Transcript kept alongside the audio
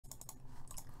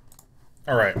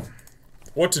Alright.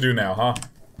 What to do now, huh?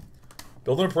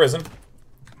 Building a prison.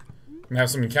 Gonna have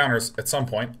some encounters at some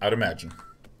point, I'd imagine.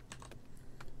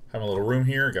 Have a little room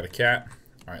here, got a cat.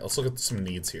 Alright, let's look at some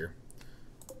needs here.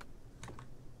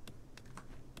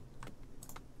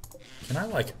 Can I,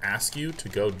 like, ask you to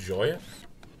go joy it?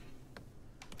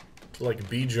 To, like,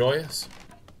 be joyous?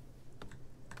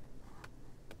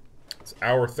 It's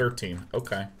hour 13.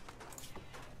 Okay.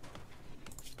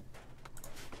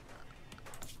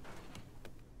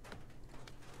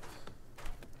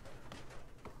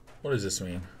 What does this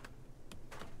mean?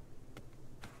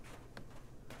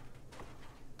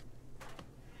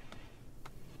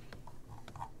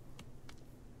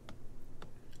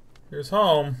 Here's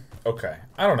home. Okay.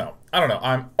 I don't know.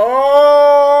 I'm...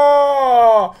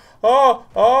 Oh! Oh!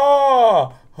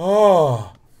 Oh!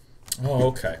 Oh! Oh,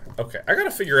 okay. Okay. I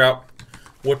gotta figure out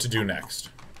what to do next.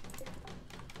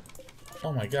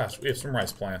 Oh my gosh. We have some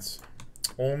rice plants.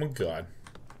 Oh my god.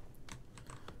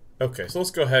 Okay, so let's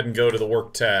go ahead and go to the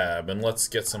work tab, and let's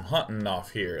get some hunting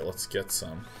off here. Let's get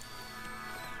some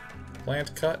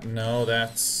plant cut. No,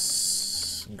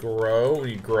 that's grow.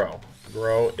 We grow.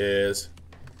 Grow is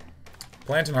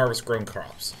plant and harvest grown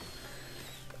crops.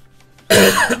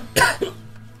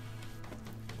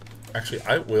 Actually,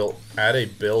 I will add a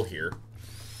bill here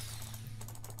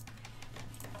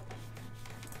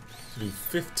to do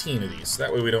 15 of these. So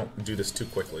that way we don't do this too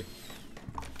quickly.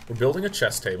 We're building a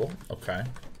chess table. Okay.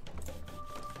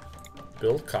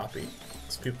 Build copy,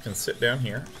 so people can sit down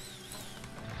here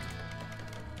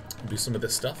and do some of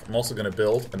this stuff. I'm also going to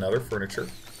build another furniture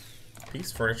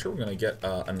piece. We're going to get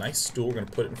a nice stool. We're going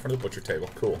to put it in front of the butcher table.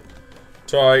 Cool.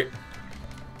 Tight.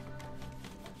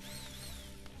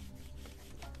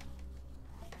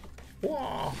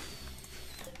 Wow.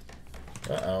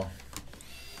 Uh-oh.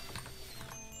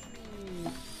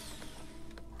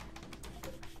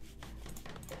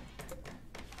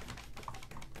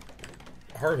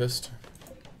 Harvest.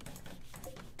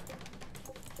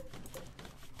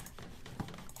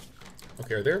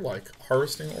 Okay, are there, like,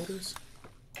 harvesting orders?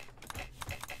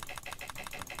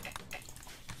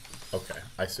 Okay,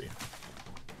 I see.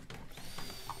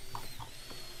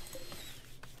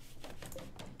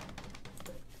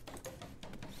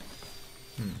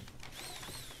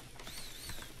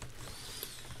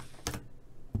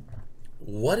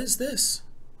 What is this?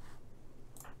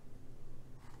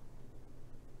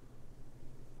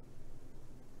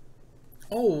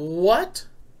 Oh, what?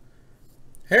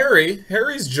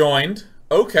 Harry's joined.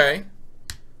 Okay.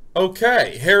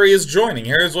 Okay, Harry is joining.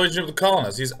 Harry has relationship with the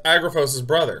colonists. He's Agraphos'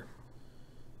 brother.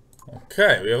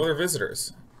 Okay, we have other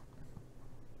visitors.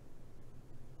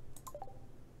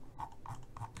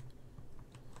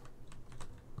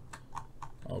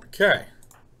 Okay.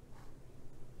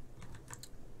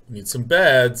 Need some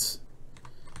beds.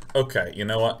 Okay, you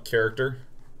know what? Character.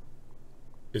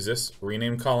 Is this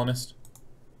renamed colonist?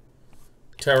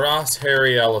 Taras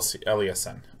Harry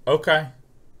Eliasson. Okay.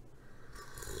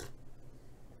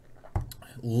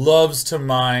 Loves to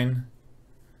mine.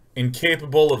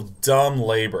 Incapable of dumb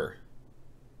labor.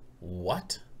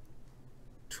 What?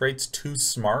 Traits too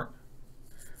smart?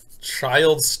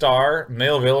 Child star?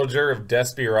 Male villager of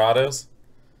Desperados?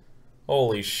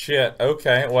 Holy shit.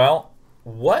 Okay, well,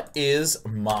 what is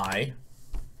my...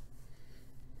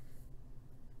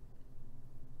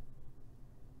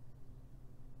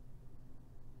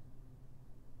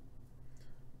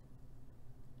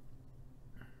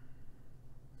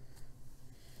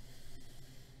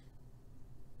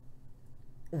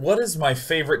 What is my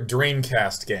favorite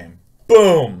Dreamcast game?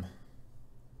 Boom!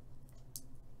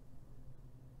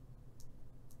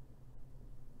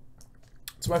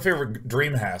 It's my favorite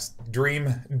Dream-ass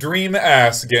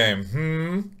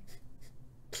game.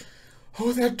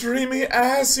 Oh, that dreamy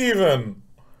ass even!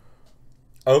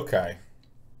 Okay.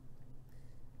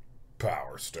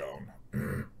 Power Stone.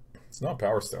 It's not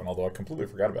Power Stone, although I completely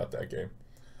forgot about that game.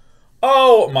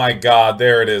 Oh my god,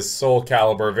 there it is. Soul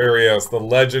Calibur, Varios, the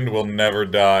legend will never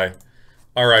die.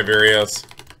 Alright, Varios.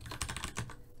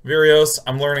 Varios,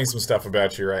 I'm learning some stuff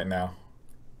about you right now.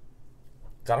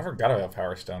 God, I forgot about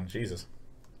Power Stone. Jesus.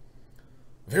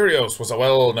 Varios was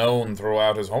well known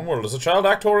throughout his homeworld as a child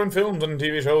actor in films and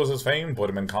TV shows. His fame put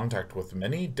him in contact with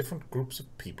many different groups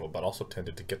of people, but also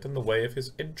tended to get in the way of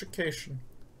his education.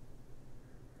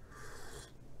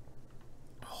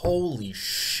 Holy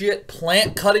shit.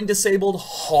 Plant cutting disabled,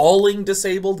 hauling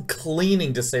disabled,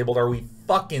 cleaning disabled. Are we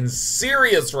fucking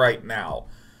serious right now?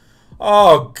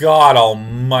 Oh, God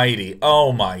almighty.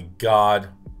 Oh, my God.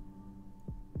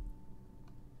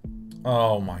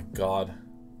 Oh, my God.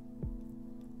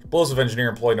 Blows of engineer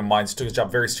employed in mines took his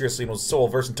job very seriously and was so well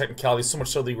versed in technicalities, so much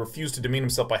so that he refused to demean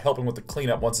himself by helping with the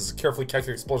cleanup once his carefully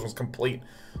calculated explosion was complete.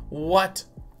 What?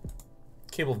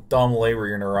 Capable of dumb labor,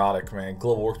 you're neurotic, man.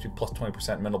 Global work speed plus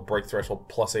 20%, mental break threshold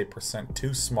plus 8%.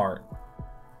 Too smart.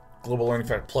 Global learning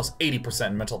factor plus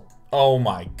 80%, mental... Oh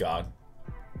my god.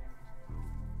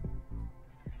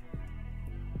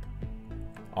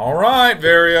 Alright,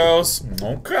 Varios.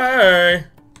 Okay.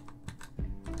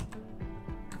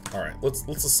 Alright,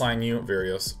 let's assign you,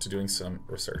 Varios, to doing some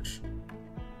research.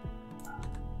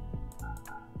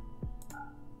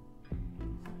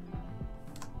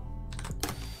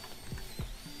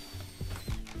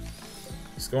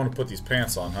 He's going to put these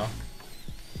pants on, huh?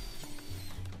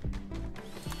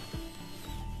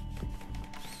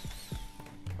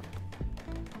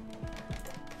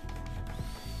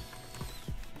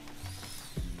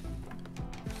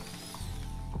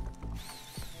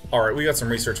 Alright, we got some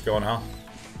research going, huh?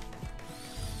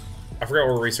 I forgot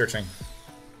what we're researching.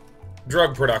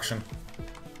 Drug production.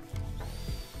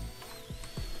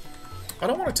 I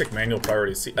don't want to take manual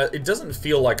priorities. See, it doesn't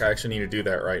feel like I actually need to do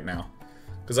that right now.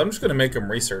 Because I'm just going to make them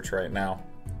research right now.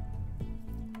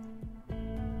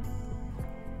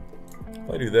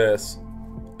 If I do this,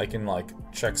 I can, like,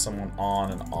 check someone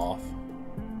on and off.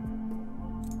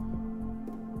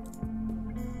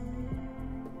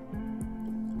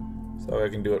 So I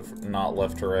can do it from not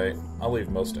left to right. I'll leave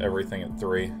most everything at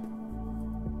 3.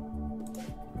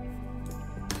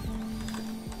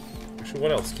 Actually,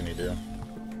 what else can you do?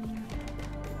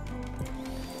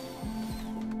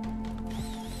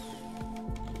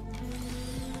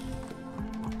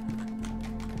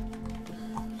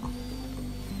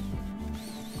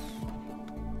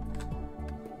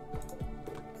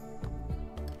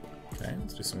 Okay,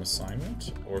 let's do some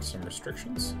assignment or some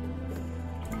restrictions.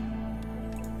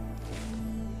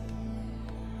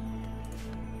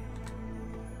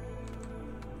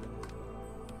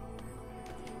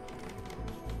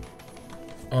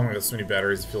 Oh my god, so many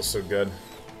batteries, it feels so good.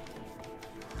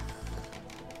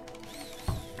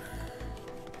 I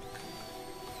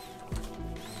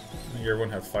think everyone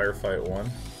have Firefight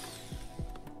 1.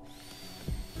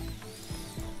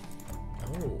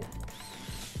 Oh.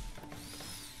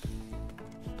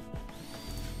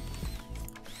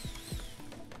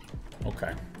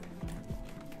 Okay.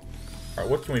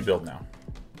 Alright, what can we build now?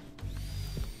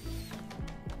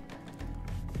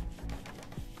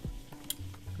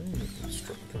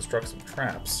 Construct some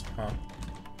traps, huh?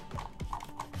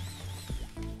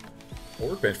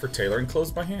 Workbench for tailoring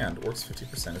clothes by hand. Works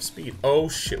 50% of speed. Oh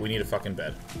shit, we need a fucking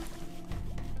bed.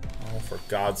 Oh, for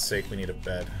God's sake, we need a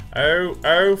bed.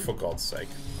 Oh, for God's sake.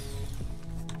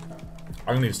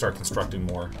 I'm gonna need to start constructing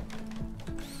more.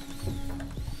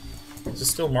 Is this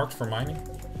still marked for mining?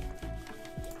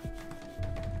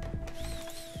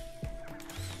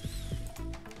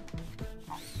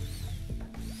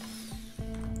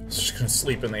 Just gonna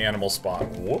sleep in the animal spot.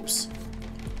 Whoops.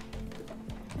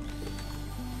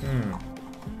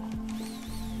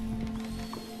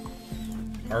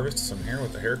 Harvest some hair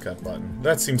with the haircut button.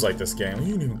 That seems like this game.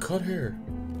 You didn't even cut hair.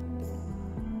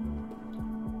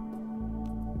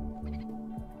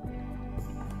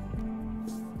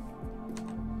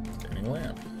 Standing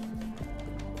lamp.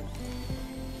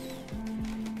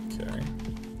 Okay.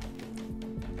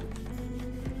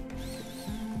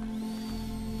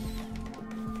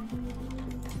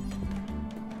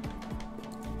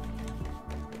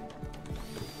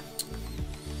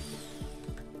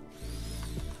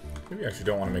 Maybe I actually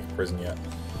don't want to make a prison yet.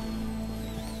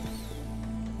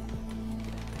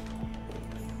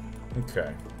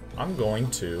 Okay. I'm going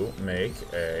to make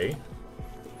a...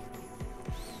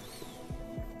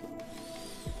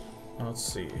 Let's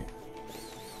see.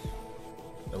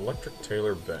 Electric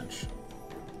Tailor bench.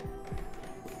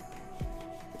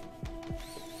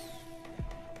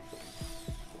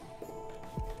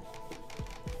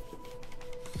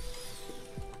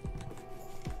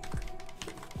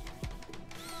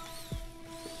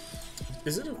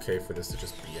 Is it okay for this to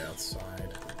just be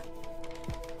outside?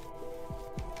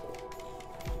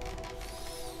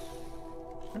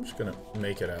 I'm just gonna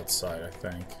make it outside, I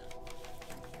think.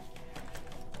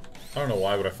 I don't know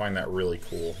why, but I find that really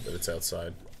cool that it's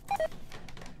outside.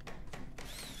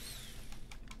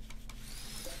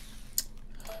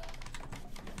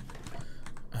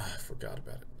 I forgot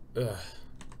about it. Ugh.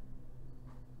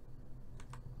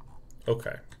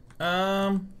 Okay.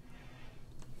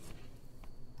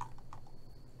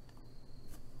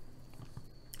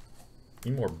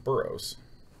 Need more burrows.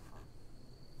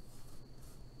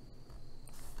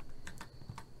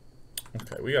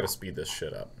 Okay, we gotta speed this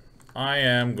shit up. I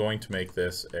am going to make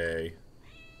this a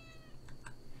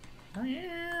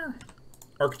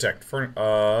Architect.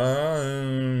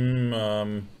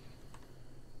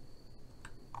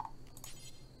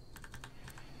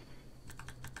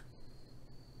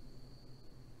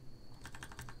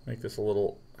 Make this a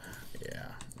little... Yeah.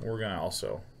 We're going to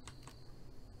also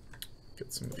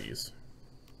get some of these.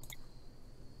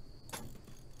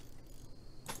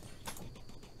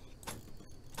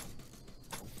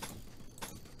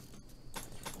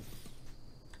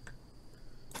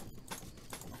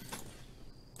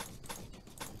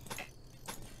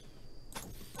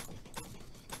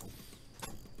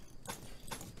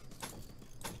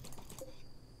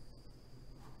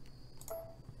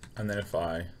 And then if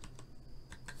I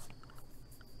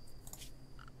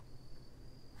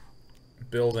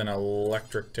build an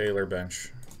electric Taylor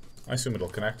bench, I assume it'll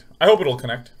connect. I hope it'll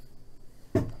connect.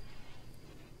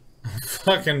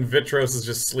 Fucking Vitros is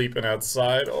just sleeping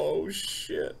outside. Oh,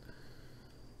 shit.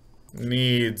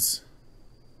 Needs.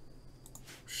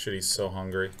 Shit, he's so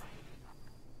hungry.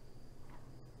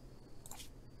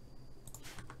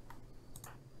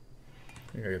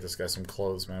 We gotta get this guy some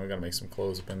clothes, man. We gotta make some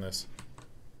clothes up in this.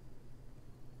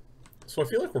 So I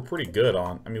feel like we're pretty good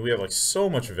on... I mean, we have like so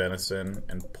much venison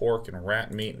and pork and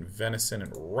rat meat and venison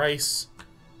and rice.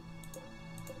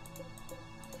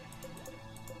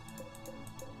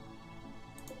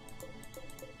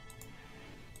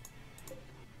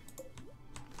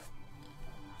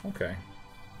 Okay.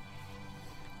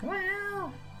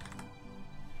 Wow.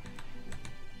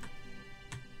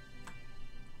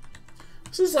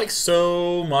 This is like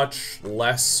so much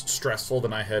less stressful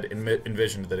than I had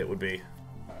envisioned that it would be.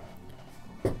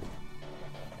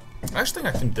 I actually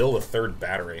think I can build a third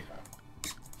battery.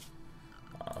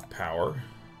 Power.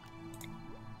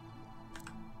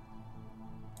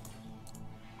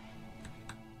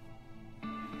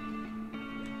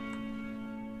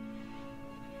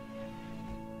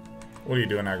 What are you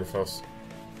doing, Agrifos?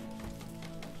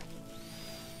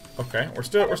 Okay, we're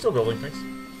still building things.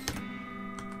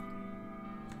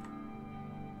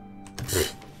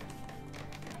 As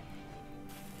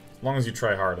long as you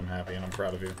try hard, I'm happy and I'm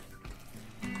proud of you.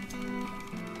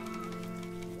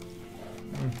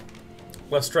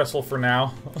 Less stressful for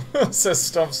now, says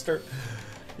Stumpster.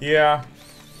 Yeah.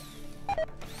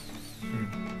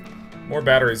 More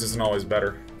batteries isn't always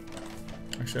better.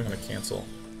 Actually, I'm gonna cancel.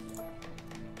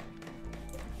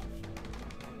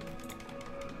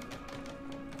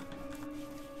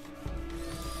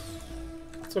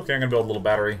 It's okay, I'm gonna build a little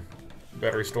battery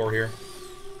store here.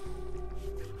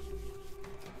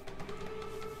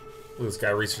 Look at this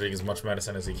guy researching as much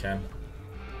medicine as he can.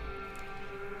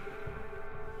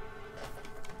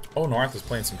 Oh, North is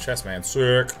playing some chess, man.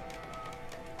 Sick.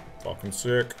 Fucking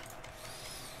sick.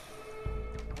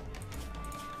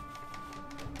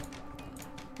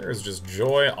 There's just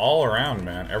joy all around,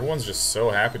 man. Everyone's just so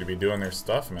happy to be doing their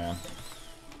stuff, man.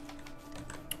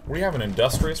 We have an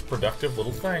industrious, productive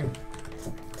little thing.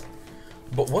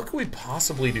 But what could we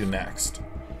possibly do next?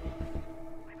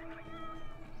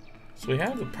 So we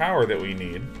have the power that we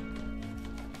need.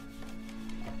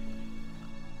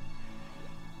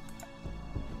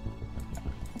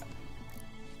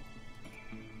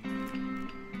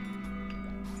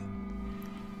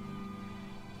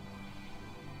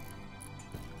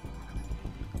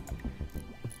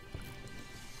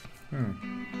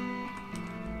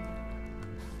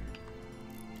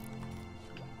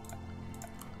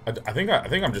 I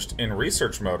think I'm just in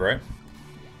research mode, right?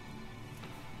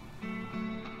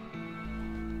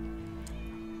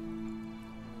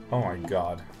 Oh my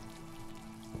god.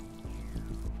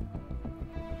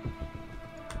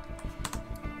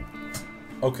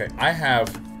 Okay, I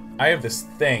have this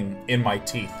thing in my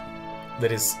teeth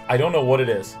that is, I don't know what it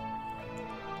is.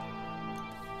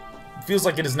 It feels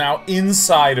like it is now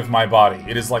inside of my body.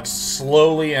 It is like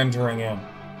slowly entering in.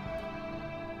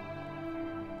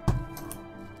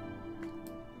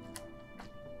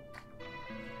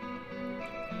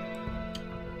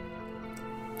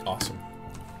 Awesome.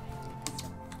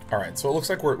 Alright, so it looks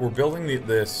like we're building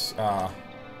this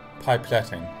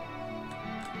pipetting.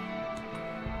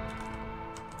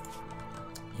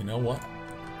 You know what?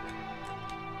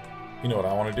 You know what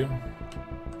I want to do?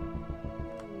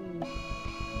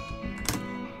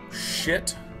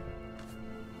 Shit.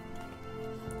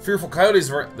 Fearful coyotes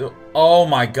are... Oh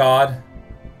my god.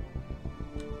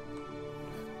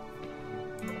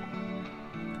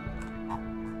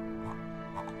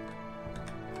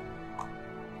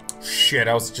 Shit,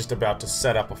 I was just about to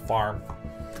set up a farm.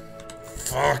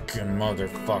 Fucking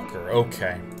motherfucker.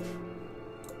 Okay.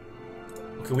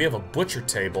 Okay, we have a butcher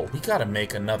table. We gotta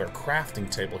make another crafting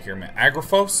table here, man.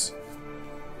 Agrifos?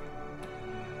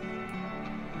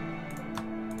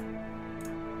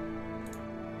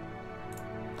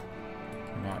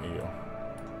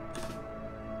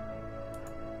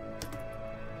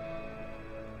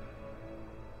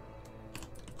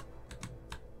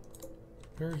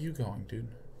 Where are you going, dude?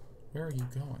 Where are you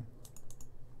going?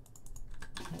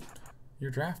 Oh, you're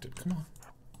drafted. Come on.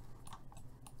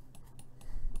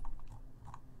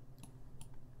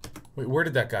 Wait, where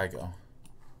did that guy go?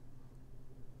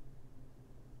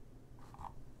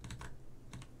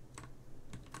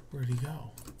 Where'd he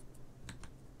go?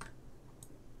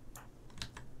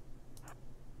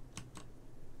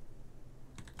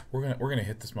 We're gonna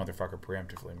hit this motherfucker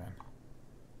preemptively, man.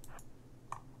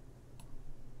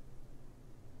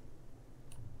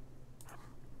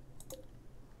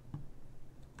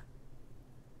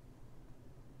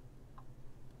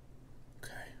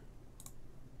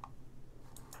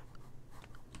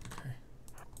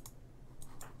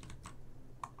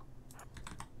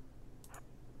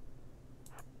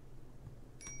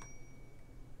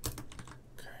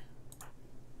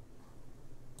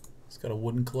 Got a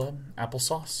wooden club,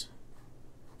 applesauce.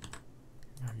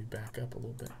 Have you back up a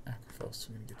little bit, Acrophos.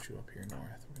 We're gonna get you up here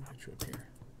north. We're gonna get you up here.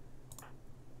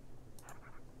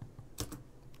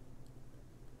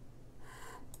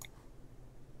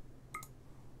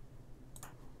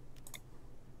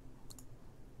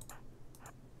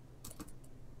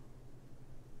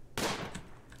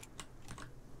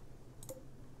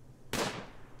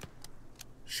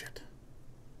 Shit.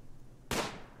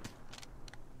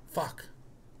 Fuck.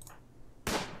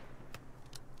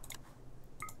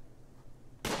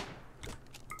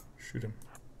 Shoot him.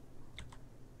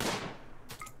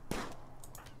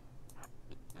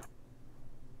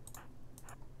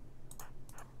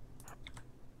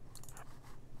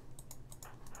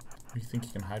 You think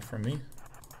you can hide from me?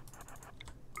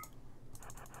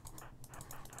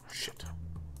 Shit.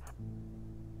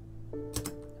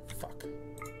 Fuck.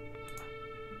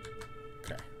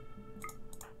 Okay.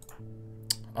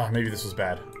 Maybe this was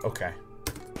bad. Okay.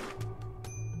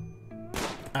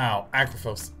 Ow,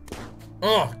 Acrophos.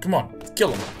 Oh, come on.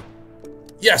 Kill him.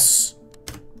 Yes!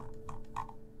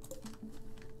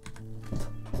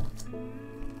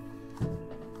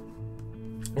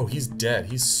 Oh, he's dead.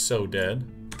 He's so dead.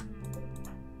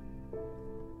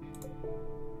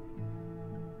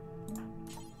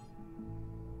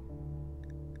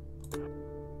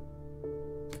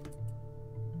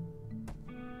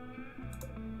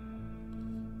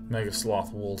 Mega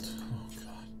Sloth Wolt. Oh,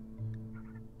 God.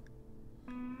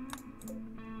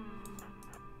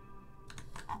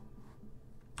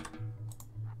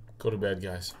 Go to bed,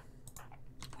 guys.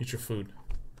 Eat your food.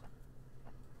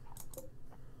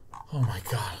 Oh my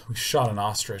God, we shot an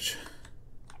ostrich.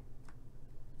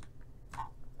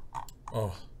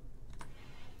 Oh.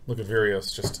 Look at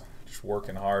Virios just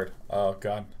working hard. Oh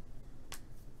God.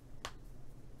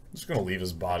 I'm just gonna leave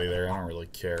his body there. I don't really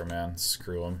care, man.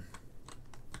 Screw him.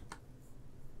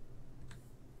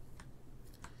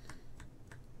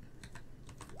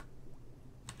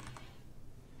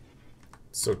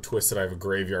 So twisted. I have a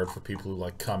graveyard for people who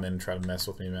like come in and try to mess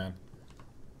with me, man.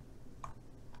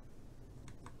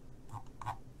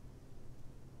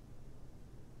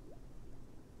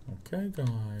 Okay,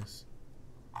 guys.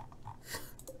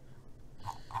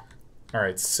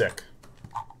 Alright, sick.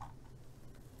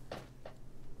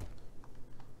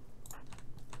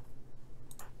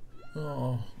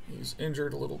 Oh, he's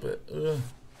injured a little bit. Ugh.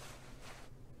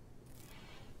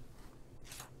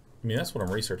 I mean, that's what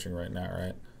I'm researching right now,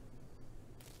 right?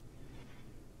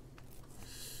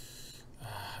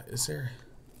 Is there...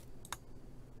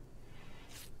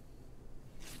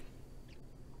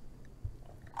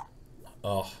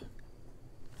 Oh.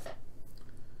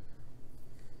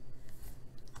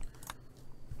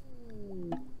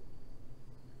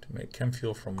 To make chem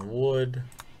fuel from wood.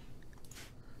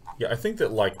 Yeah, I think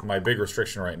that, like, my big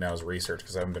restriction right now is research,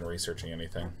 because I haven't been researching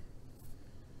anything.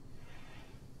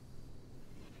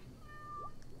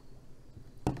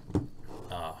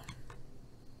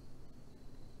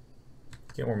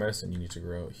 Get more medicine, you need to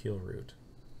grow heal root.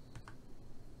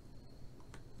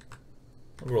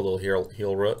 I'll grow a little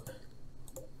heal root.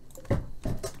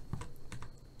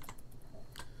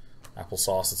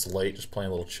 Applesauce, it's late, just playing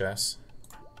a little chess.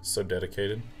 So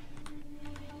dedicated.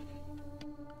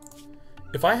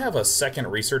 If I have a second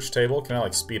research table, can I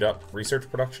like speed up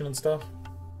research production and stuff?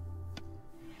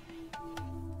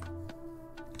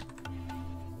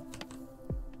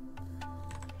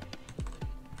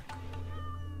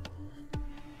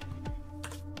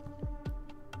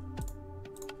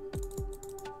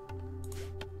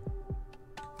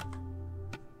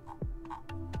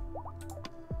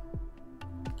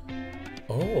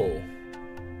 Oh.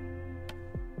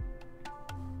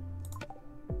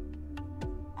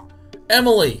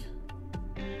 Emily!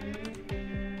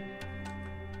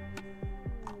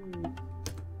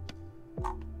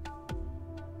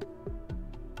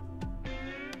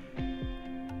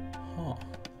 Huh.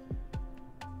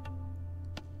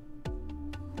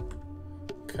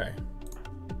 Okay.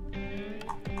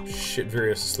 Shit,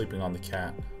 Virios is sleeping on the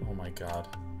cat. Oh my god.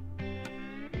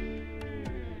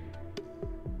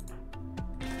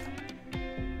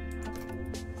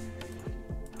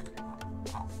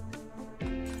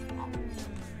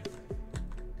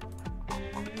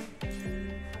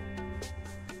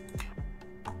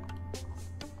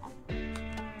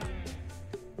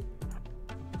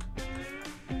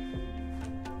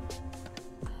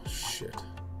 Shit.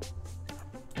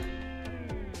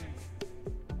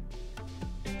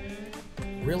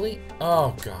 Really?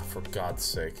 Oh god, for God's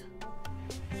sake.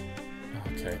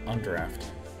 Okay, undraft.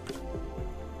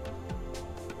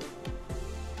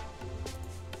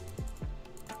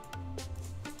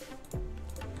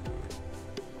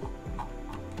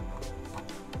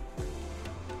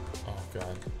 Oh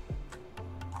god.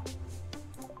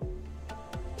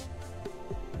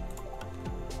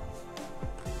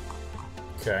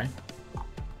 Okay.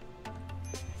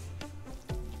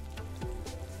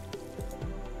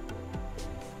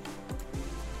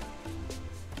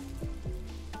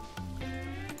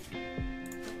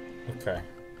 Okay.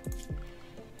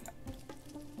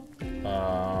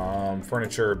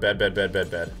 Furniture, bed.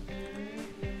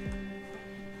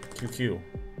 QQ.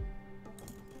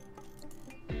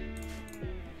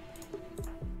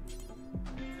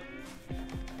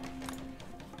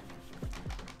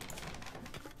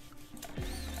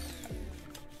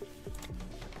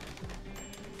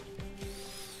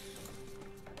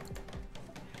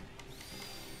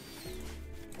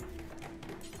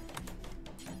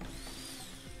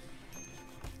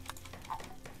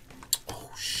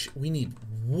 We need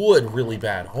wood really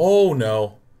bad. Oh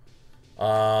no.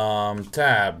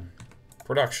 Tab.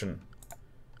 Production.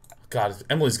 God,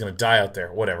 Emily's gonna die out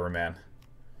there. Whatever, man.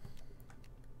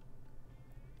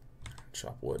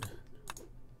 Chop wood.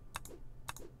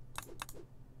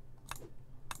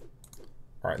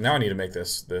 Alright, now I need to make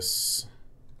this.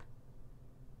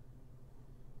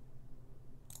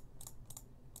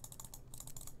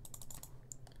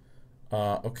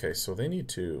 Okay, so they need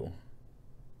to...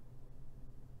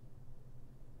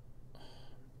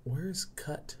 Where's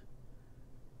cut?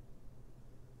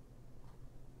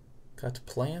 Cut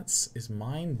plants? Is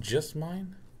mine just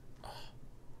mine?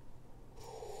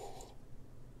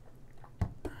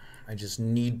 I just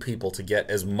need people to get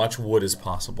as much wood as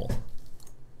possible.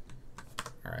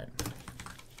 Alright.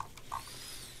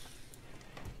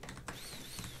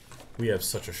 We have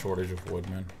such a shortage of wood,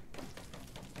 man.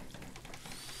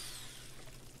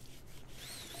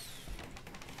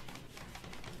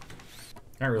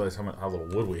 I didn't realize how little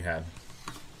wood we had.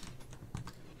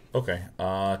 Okay,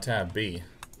 tab B.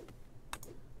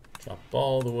 Chop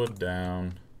all the wood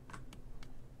down.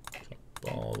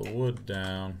 Chop all the wood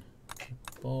down.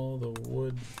 Chop all the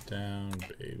wood down,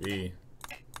 baby.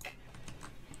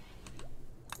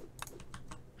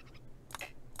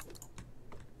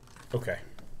 Okay.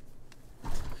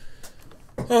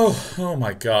 Oh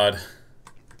my god.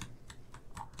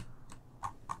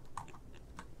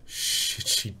 Shit,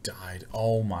 she died.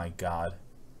 Oh my god.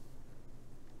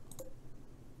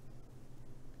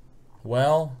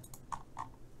 Well,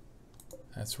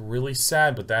 that's really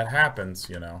sad, but that happens,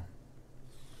 you know.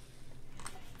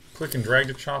 Click and drag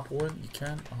to chop wood? You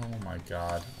can? Oh my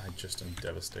god. I just am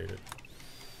devastated.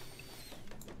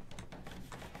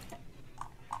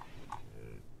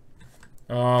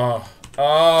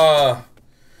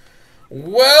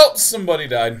 Well, somebody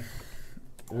died.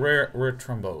 Rare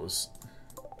trombos.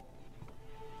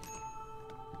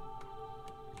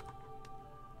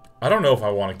 I don't know if I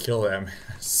want to kill them.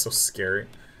 It's so scary.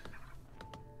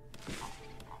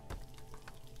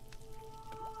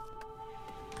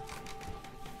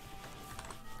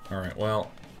 Alright,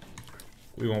 well,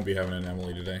 we won't be having an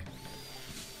Emily today.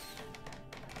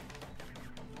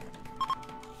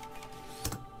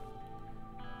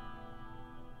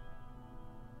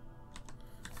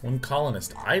 One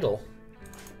colonist idle?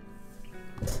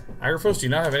 Agraphos, do you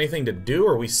not have anything to do?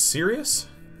 Are we serious?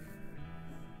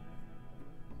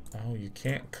 Oh, you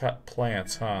can't cut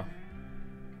plants, huh?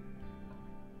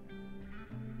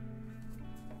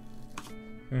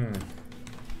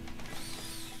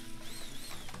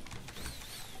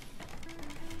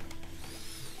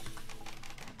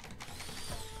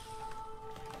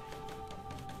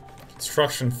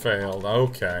 Construction failed.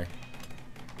 Okay.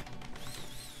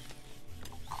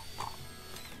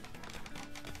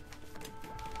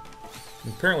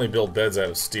 You apparently build beds out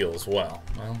of steel as well.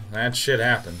 Well, that shit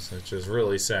happens, which is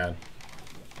really sad.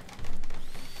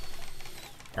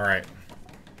 Alright.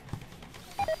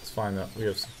 Let's find that. We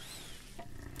have some...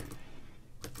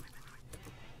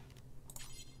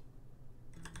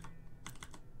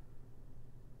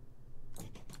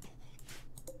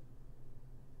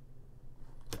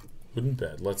 Wooden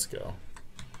bed, let's go.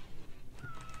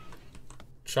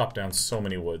 Chop down so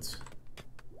many woods.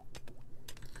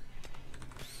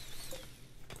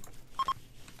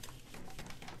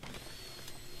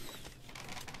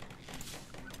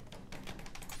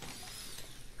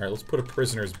 Alright, let's put a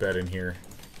prisoner's bed in here.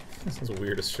 This is the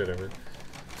weirdest shit ever.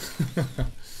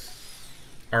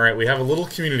 Alright, we have a little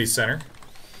community center.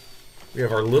 We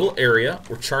have our little area.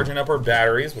 We're charging up our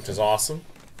batteries, which is awesome.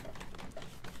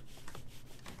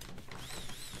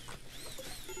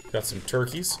 Got some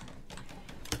turkeys.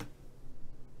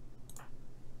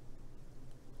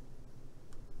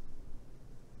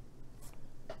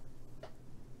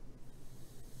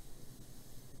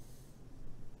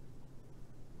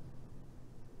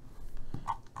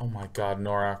 Oh my god,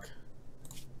 Norak.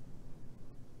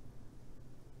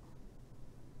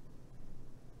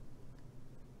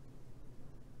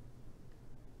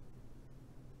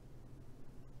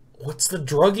 What's the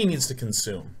drug he needs to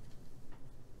consume?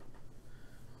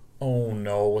 Oh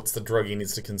no, what's the drug he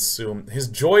needs to consume? His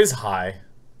joy's high.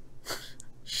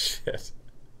 Shit.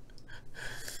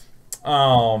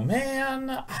 Oh man,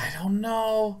 I don't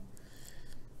know.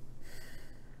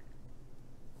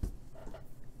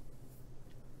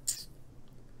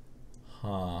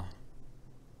 Huh.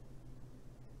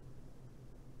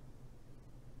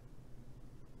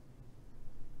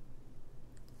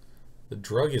 The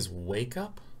drug is Wake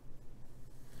Up?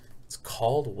 It's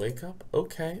called Wake Up?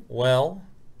 Okay, well,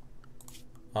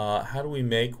 how do we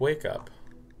make Wake Up?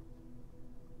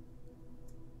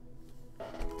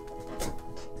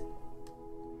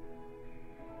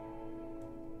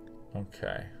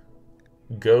 Okay.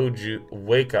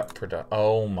 Wake Up product.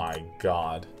 Oh my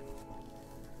god.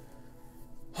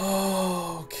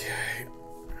 Okay.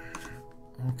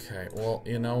 Okay, well,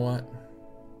 you know what?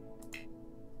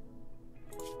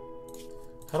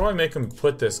 How do I make him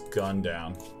put this gun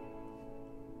down?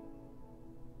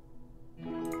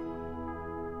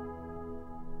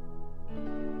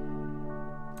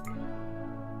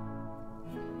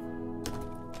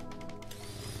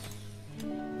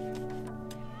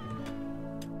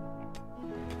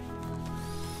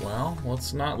 Well,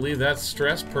 let's not leave that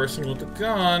stressed person with the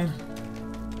gun.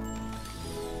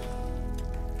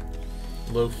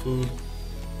 Low food.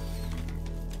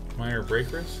 Minor break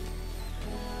risk?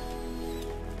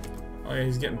 Oh yeah,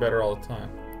 he's getting better all the time.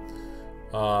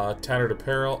 Tattered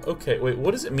apparel. Okay, wait,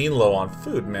 what does it mean low on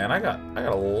food, man? I got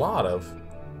a lot of...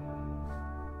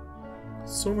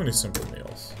 So many simple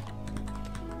meals.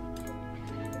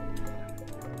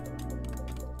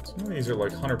 Some of these are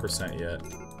like 100% yet.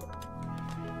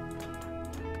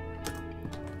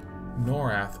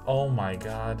 Norath, oh my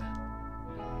god.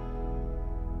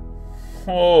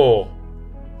 Oh.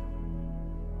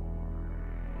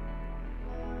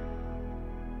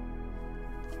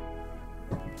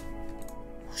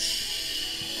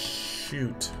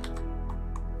 Shoot.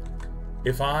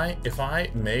 If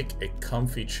I make a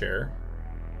comfy chair,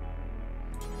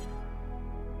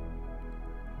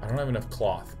 I don't have enough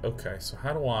cloth. Okay, so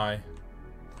how do I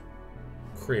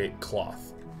create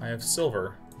cloth? I have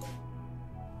silver.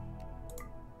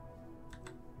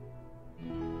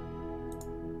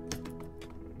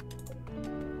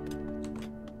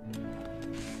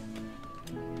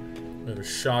 We have a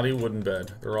shoddy wooden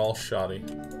bed. They're all shoddy.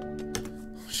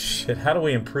 Shit, how do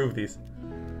we improve these?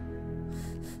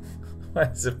 Why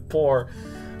is it poor?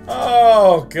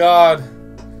 Oh, God.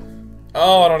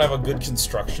 Oh, I don't have a good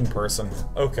construction person.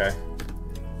 Okay.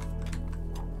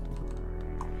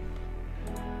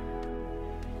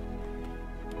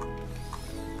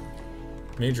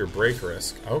 Major break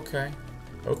risk. Okay.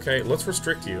 Okay, let's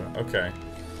restrict you. Okay.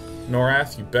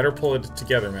 Norath, you better pull it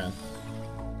together, man.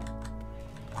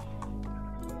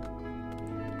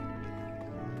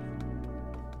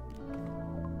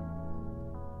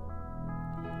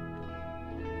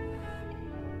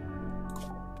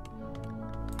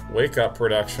 Wake Up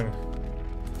production.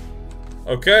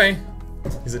 Okay.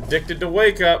 He's addicted to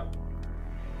Wake Up.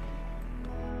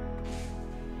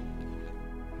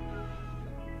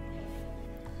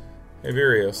 Hey,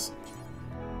 Virios.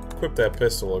 Equip that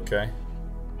pistol, okay?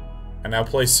 And now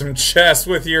play some chess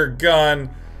with your gun.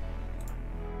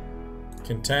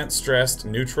 Content, stressed,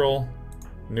 neutral.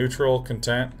 Neutral,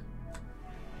 content.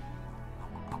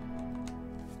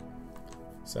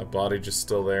 Is that body just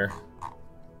still there?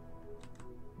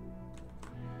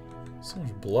 So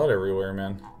much blood everywhere,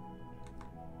 man.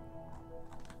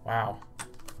 Wow.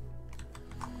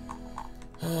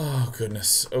 Oh,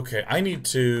 goodness. Okay, I need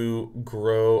to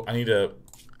grow... I need to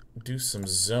do some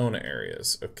zone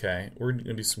areas, okay? We're going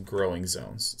to do some growing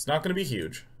zones. It's not going to be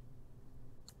huge.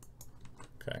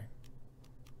 Okay.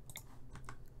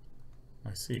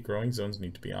 I see. Growing zones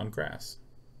need to be on grass.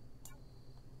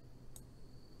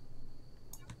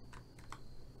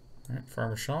 Alright,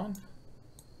 Farmer Sean.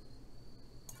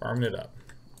 Farming it up.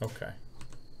 Okay.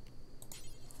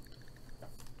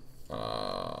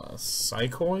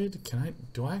 Psychoid?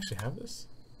 Do I actually have this?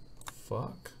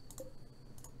 Fuck.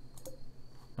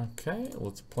 Okay,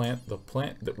 let's plant the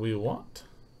plant that we want.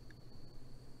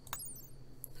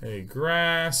 Hey,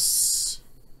 grass.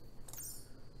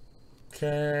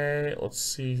 Okay, let's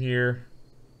see here.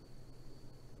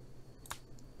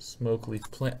 Smoke leaf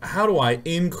plant. How do I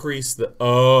increase the...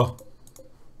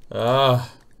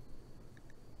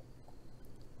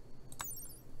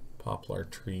 Poplar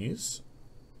trees.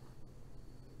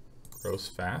 Grows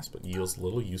fast, but yields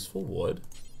little useful wood.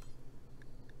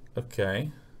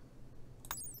 Okay.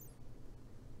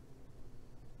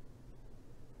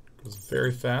 Goes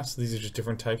very fast. These are just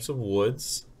different types of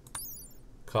woods.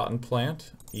 Cotton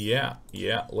plant. Yeah,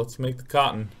 let's make the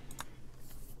cotton.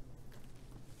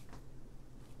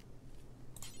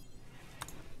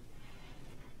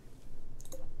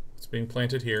 It's being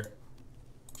planted here.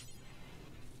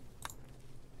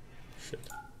 Shit.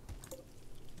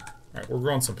 Alright, we're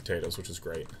growing some potatoes, which is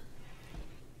great.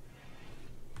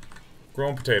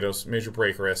 Growing potatoes, major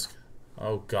break risk.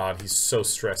 Oh god, he's so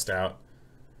stressed out.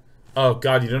 Oh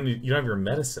god, you don't have your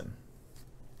medicine.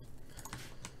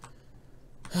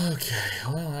 Okay,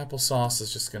 well, applesauce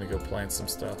is just gonna go plant some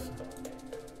stuff.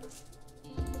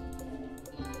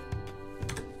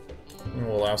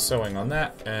 We'll allow sowing on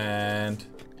that, and...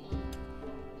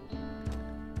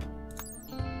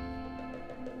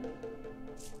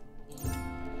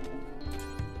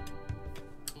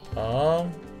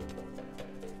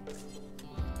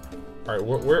 Alright,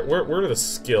 where are the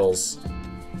skills?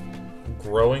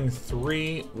 Growing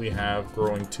 3, we have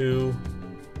growing 2.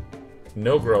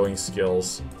 No growing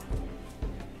skills.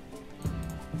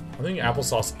 I think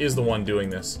applesauce is the one doing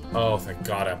this. Oh, thank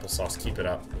god, applesauce, keep it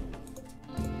up.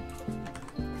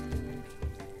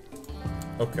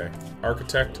 Okay,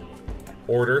 architect,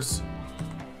 orders,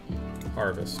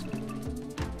 harvest.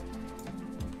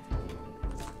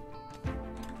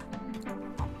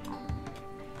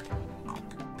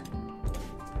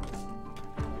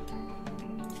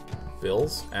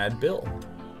 Bills, add bill.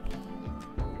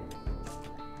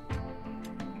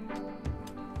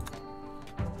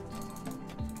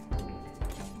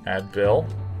 Add bill.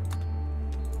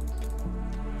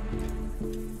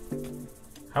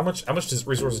 How much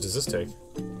resources does this take?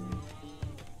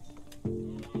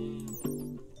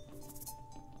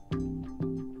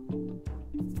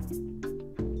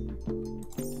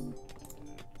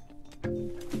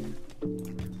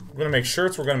 I'm gonna make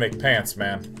shirts, we're gonna make pants,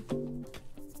 man.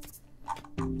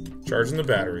 Charging the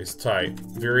batteries, tight.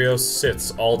 Vireo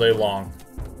sits all day long.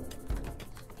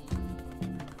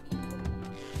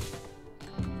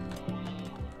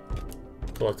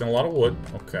 Collecting a lot of wood.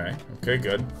 Okay, okay,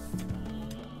 good.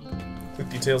 Click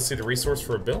details, see the resource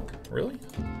for a bill? Really?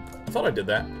 I thought I did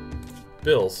that.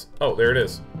 Bills. Oh, there it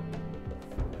is.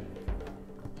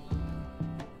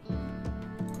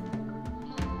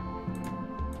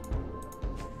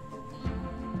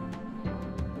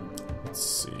 Let's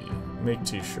see. Make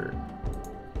t-shirt.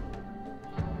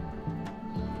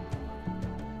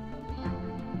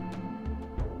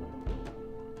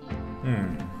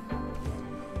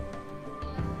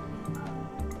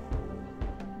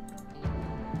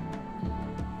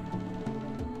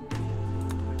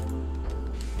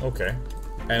 Okay.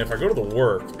 And if I go to the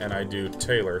work and I do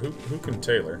tailor, who can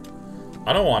tailor?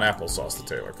 I don't want applesauce to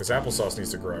tailor, because applesauce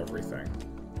needs to grow everything.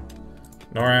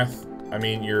 Norath, I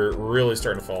mean, you're really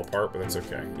starting to fall apart, but that's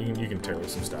okay. You can tailor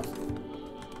some stuff.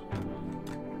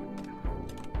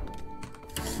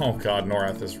 Oh god,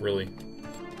 Norath is really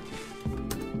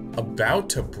about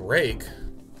to break.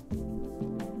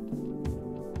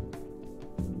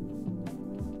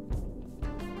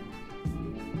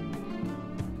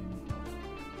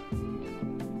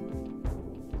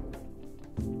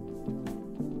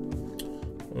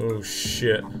 Oh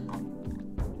shit.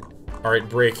 Alright,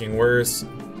 breaking. Where's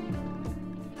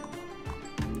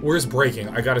breaking?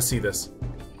 I gotta see this.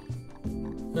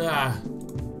 Ah.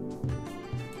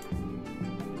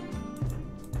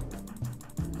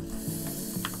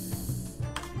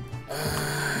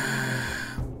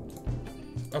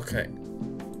 Okay.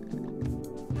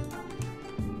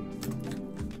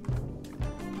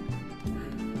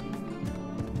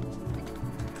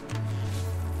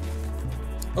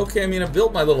 Okay, I mean, I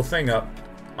built my little thing up.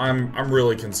 I'm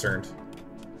really concerned.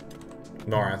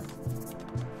 Norath.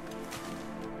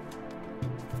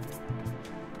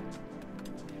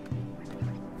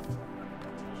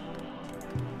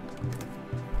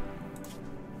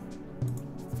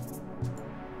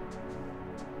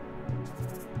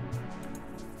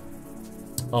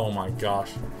 Oh my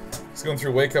gosh. He's going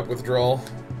through wake up withdrawal.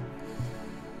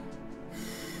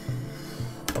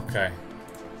 Okay.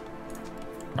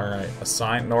 Alright,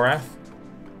 assign Norath.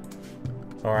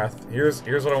 Norath,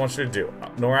 here's what I want you to do.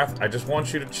 Norath, I just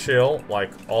want you to chill,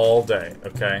 like, all day,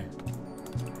 okay?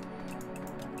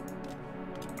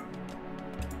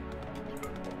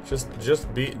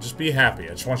 Just be happy. I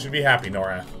just want you to be happy,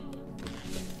 Norath.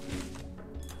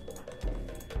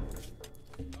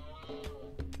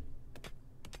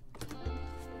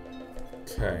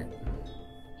 Okay.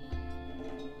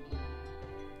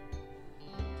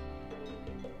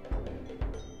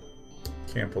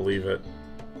 Can't believe it.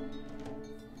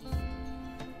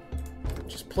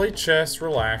 Just play chess,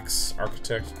 relax.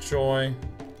 Architect joy.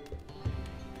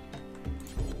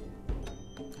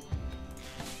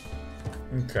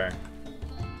 Okay.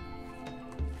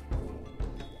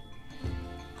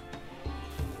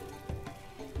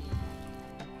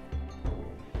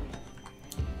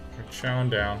 We're chowing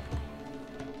down.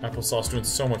 Applesauce doing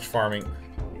so much farming.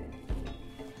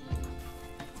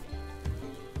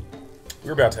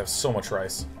 We're about to have so much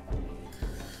rice.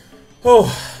 Oh,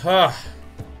 ah.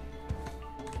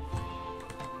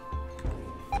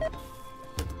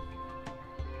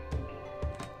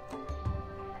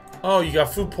 Oh, you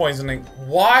got food poisoning.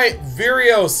 Why?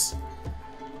 Virios!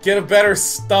 Get a better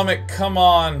stomach, come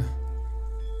on.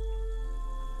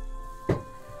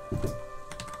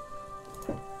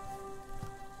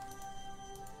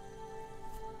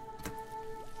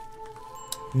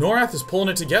 Norath is pulling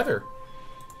it together.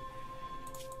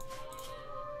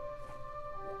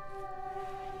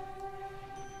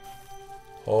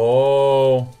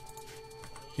 Oh.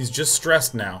 He's just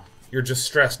stressed now. You're just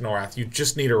stressed, Norath. You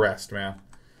just need a rest, man.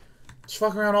 Just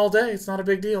fuck around all day. It's not a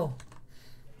big deal.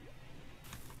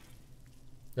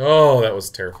 Oh, that was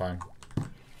terrifying.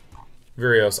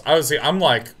 Virios. Obviously, I'm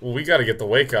like, well, we gotta get the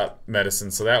wake-up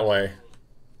medicine, so that way...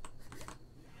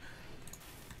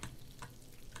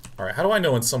 Alright, how do I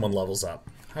know when someone levels up?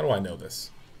 How do I know this?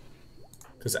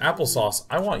 Because Applesauce,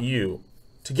 I want you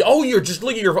to get... Oh, you're just...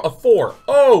 Look at your... A 4.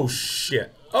 Oh,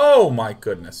 shit. Oh, my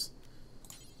goodness.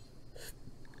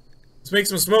 Let's make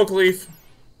some smoke leaf.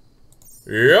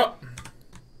 Yep.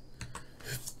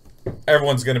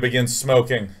 Everyone's gonna begin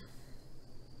smoking.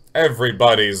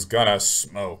 Everybody's gonna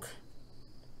smoke.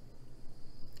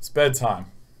 It's bedtime.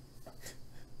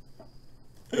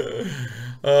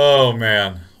 Oh,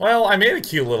 man. Well, I made a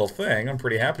cute little thing. I'm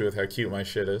pretty happy with how cute my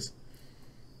shit is.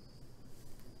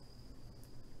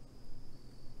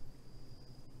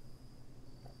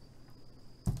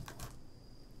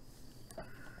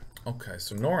 Okay,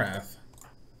 so Norath.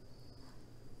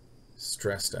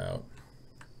 Stressed out.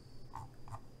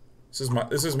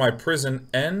 This is my prison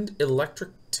and electric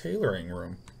tailoring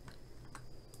room.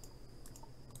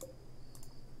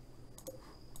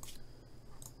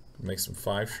 Make some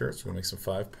 5 shirts. We're gonna make some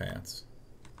 5 pants.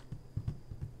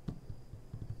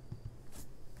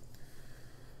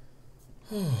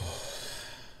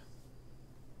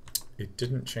 It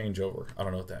didn't change over. I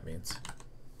don't know what that means.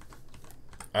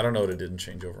 I don't know what it didn't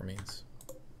change over means.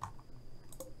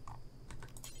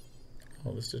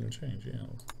 Oh, this didn't change, yeah.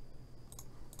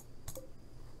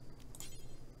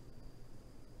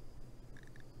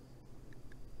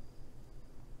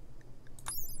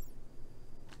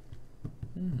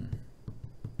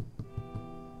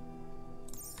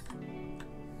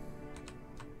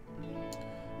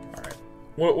 Alright.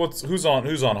 Who's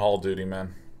on hall duty,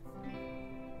 man?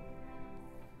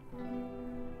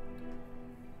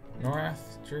 Norath,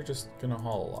 you're just gonna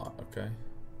haul a lot, okay?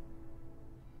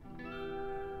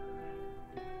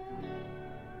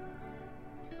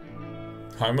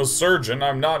 I'm a surgeon,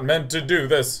 I'm not meant to do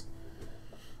this.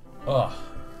 Ugh.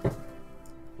 I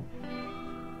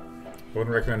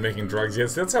wouldn't recommend making drugs yet.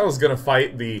 So that's how I was gonna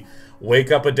fight the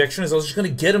wake-up addiction, is I was just gonna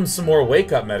get him some more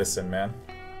wake-up medicine, man.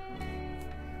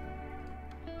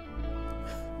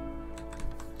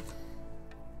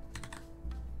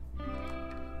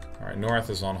 Alright, Norath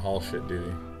is on hall shit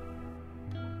duty.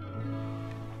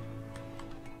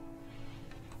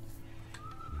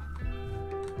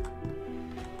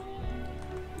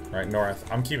 Alright, Norath,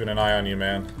 I'm keeping an eye on you,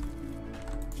 man.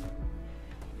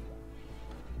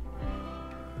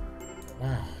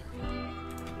 Wow.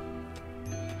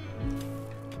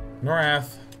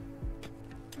 Norath.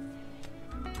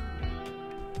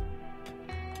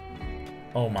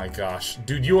 Oh my gosh.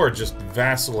 Dude, you are just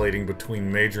vacillating between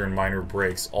major and minor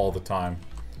breaks all the time.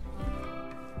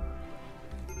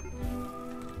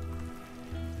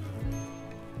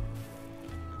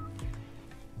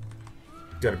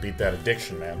 Gotta beat that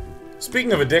addiction, man.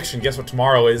 Speaking of addiction, guess what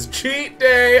tomorrow is? Cheat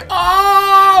day!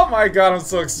 Oh my god, I'm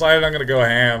so excited. I'm gonna go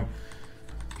ham.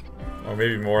 Or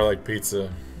maybe more like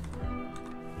pizza.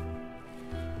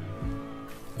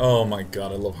 Oh my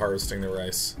god, I love harvesting the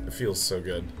rice. It feels so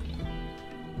good.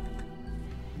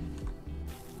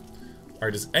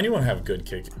 Alright, does anyone have good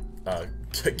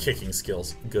kicking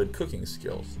skills? Good cooking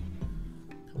skills.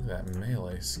 Look at that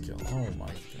melee skill. Oh my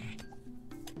god.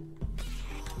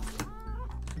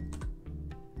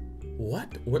 What?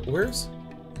 Where's...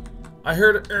 I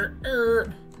heard...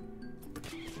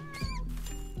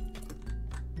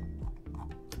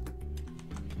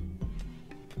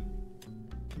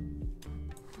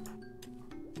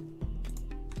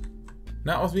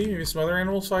 Not with me, maybe some other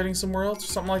animals fighting somewhere else or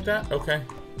something like that? Okay.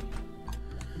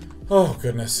 Oh,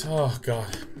 goodness. Oh,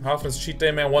 God. How often is cheat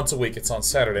day, man? Once a week. It's on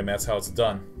Saturday, man. That's how it's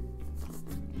done.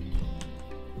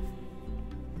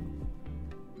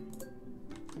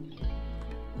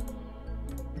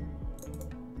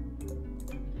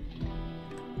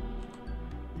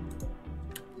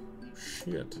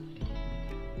 Shit.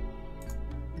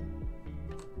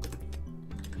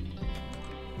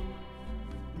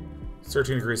 It's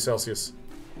 13 degrees Celsius.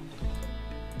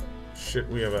 Shit,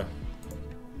 we have a...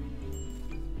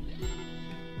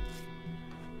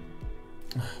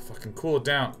 Fucking cool it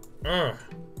down. Ugh.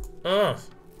 Ugh.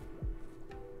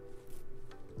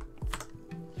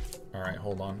 Alright,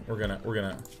 hold on. We're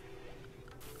gonna...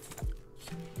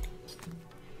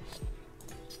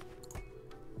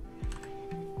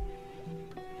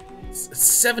 It's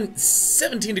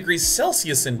 17 degrees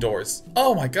Celsius indoors.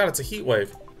 Oh my god, it's a heat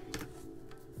wave.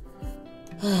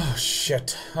 Oh,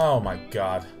 shit. Oh my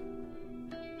god.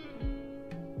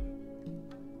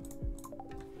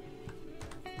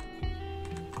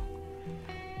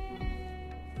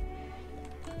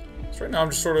 So right now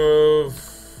I'm just sort of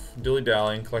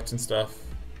dilly-dallying, collecting stuff,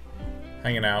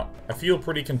 hanging out. I feel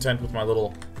pretty content with my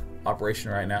little operation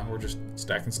right now. We're just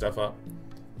stacking stuff up.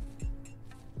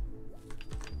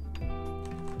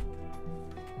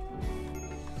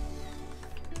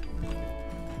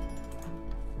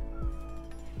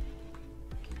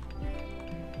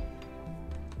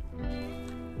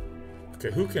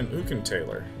 Okay, who can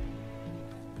tailor?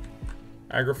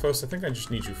 Agraphos, I think I just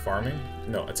need you farming.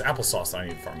 No, it's applesauce that I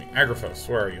need farming. Agraphos,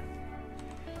 where are you?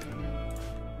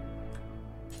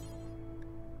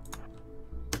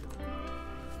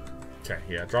 Okay,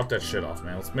 yeah, drop that shit off,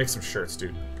 man. Let's make some shirts,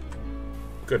 dude.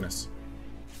 Goodness.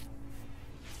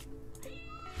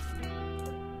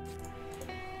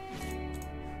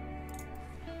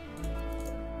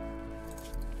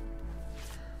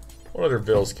 What other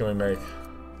bills can we make?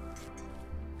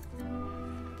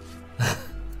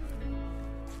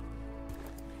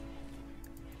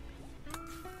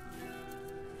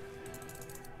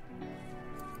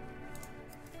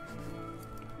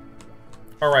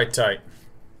 Alright, tight.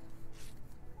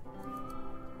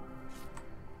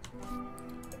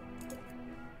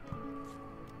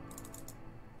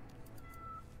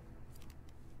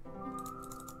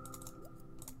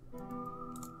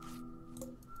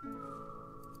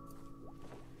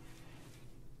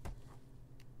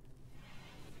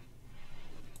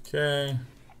 Okay.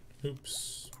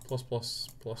 Oops. Plus.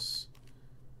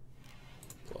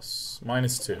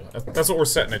 -2. That's what we're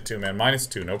setting it to, man.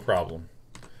 -2, no problem.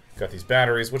 Got these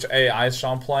batteries. Which AI is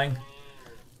Sean playing?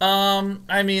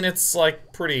 I mean, it's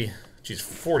like pretty... Geez,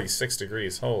 46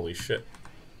 degrees. Holy shit.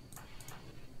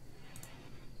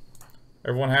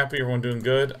 Everyone happy? Everyone doing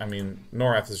good? I mean,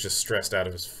 Norath is just stressed out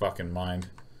of his fucking mind.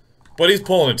 But he's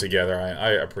pulling it together. I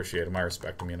appreciate him. I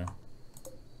respect him, you know.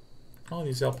 Oh,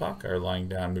 these alpaca are lying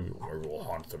down. Maybe we'll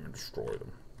hunt them and destroy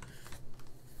them.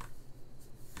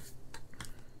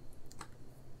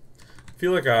 I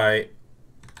feel like I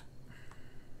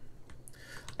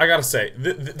gotta say,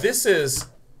 this is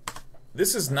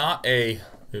not a...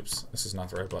 Oops, this is not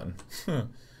the right button.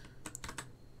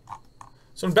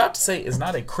 So I'm about to say is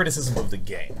not a criticism of the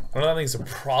game. I don't think it's a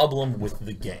problem with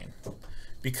the game.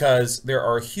 Because there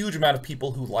are a huge amount of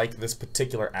people who like this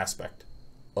particular aspect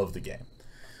of the game.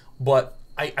 But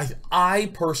I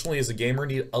personally, as a gamer,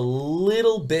 need a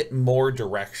little bit more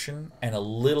direction and a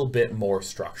little bit more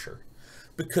structure.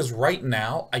 Because right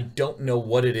now, I don't know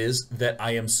what it is that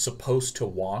I am supposed to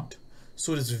want.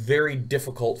 So it is very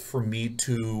difficult for me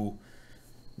to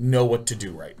know what to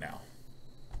do right now.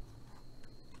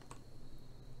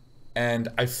 And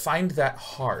I find that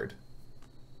hard.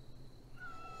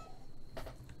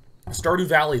 Stardew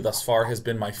Valley thus far has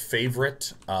been my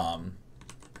favorite,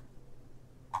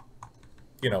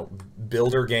 you know,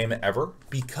 builder game ever.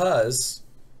 Because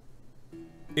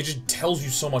it just tells you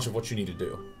so much of what you need to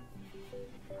do.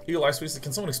 Eli Sweets,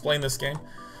 can someone explain this game?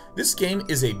 This game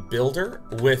is a builder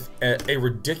with a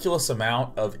ridiculous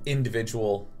amount of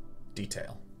individual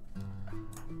detail.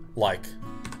 Like,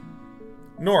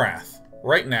 Norath,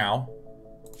 right now,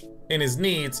 in his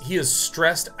needs, he is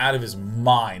stressed out of his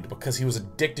mind because he was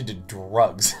addicted to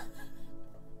drugs.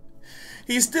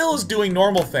 He still is doing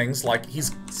normal things, like he's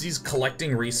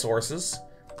collecting resources,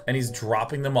 and he's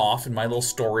dropping them off in my little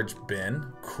storage bin.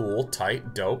 Cool,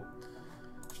 tight, dope.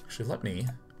 Actually, let me...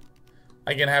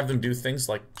 I can have them do things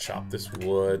like chop this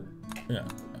wood. Yeah.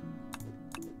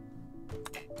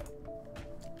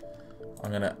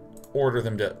 I'm gonna order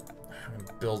them to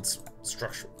build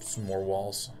structure, some more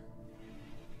walls.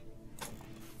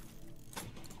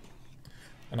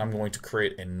 And I'm going to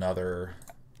create another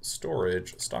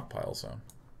storage stockpile zone.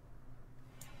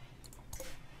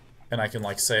 And I can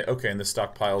like say, okay, in this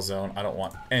stockpile zone, I don't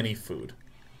want any food.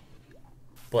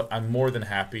 But I'm more than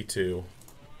happy to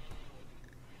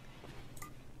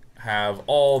have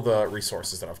all the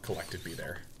resources that I've collected be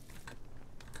there.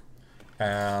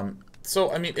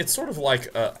 So, I mean, it's sort of like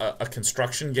a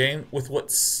construction game with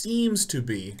what seems to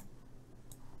be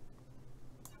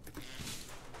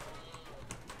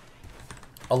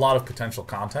a lot of potential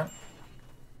content.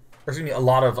 Or, excuse me, a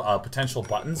lot of potential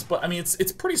buttons. But, I mean,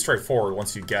 it's pretty straightforward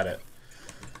once you get it.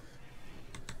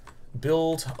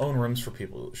 Build own rooms for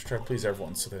people. Try to please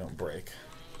everyone so they don't break.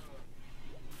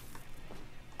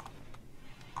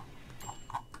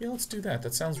 Yeah, let's do that.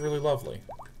 That sounds really lovely.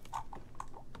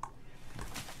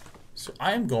 So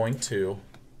I am going to...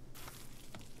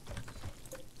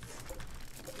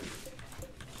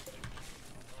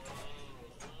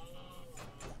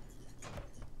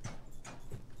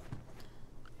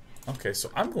 Okay,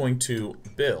 so I'm going to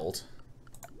build...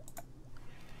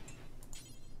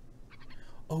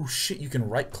 Oh shit, you can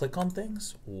right-click on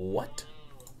things? What?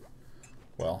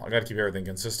 Well, I gotta keep everything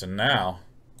consistent now.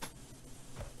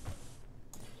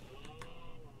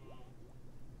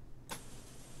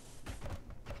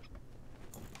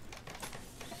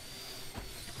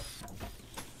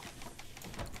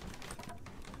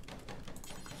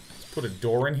 Put a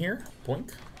door in here.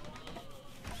 Boink.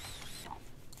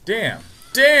 Damn.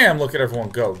 Damn! Look at everyone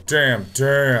go. Damn,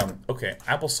 damn. Okay,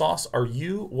 applesauce, are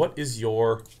you... What is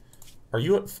your... Are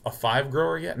you a 5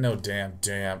 grower yet? No, damn,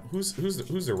 damn. Who's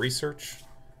the research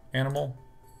animal?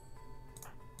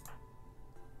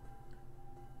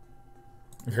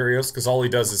 Varios, because all he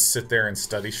does is sit there and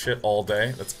study shit all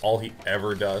day. That's all he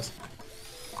ever does.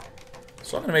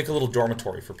 So I'm going to make a little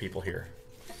dormitory for people here.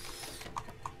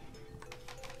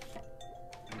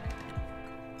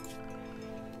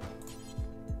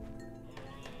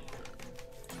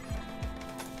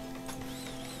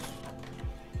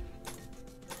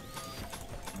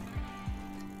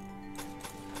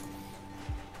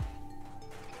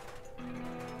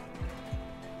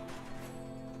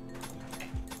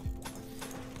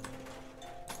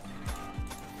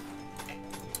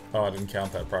 Oh, I didn't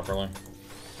count that properly.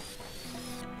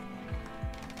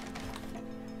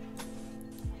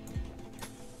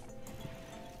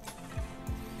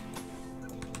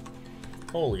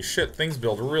 Holy shit, things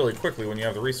build really quickly when you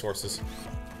have the resources.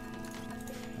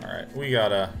 Alright, we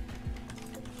gotta...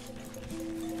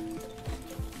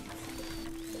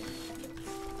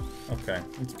 Okay,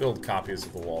 let's build copies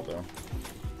of the wall, though.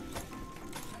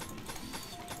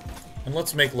 And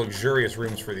let's make luxurious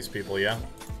rooms for these people, yeah?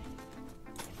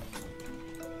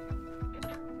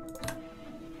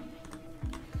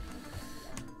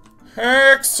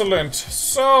 Excellent!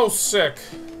 So sick!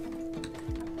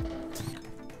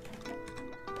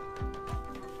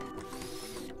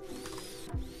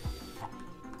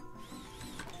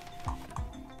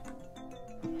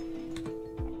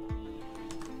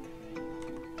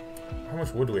 How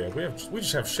much wood do we have? We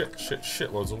just have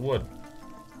shitloads of wood.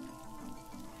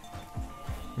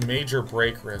 Major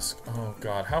break risk. Oh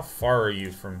god, how far are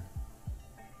you from...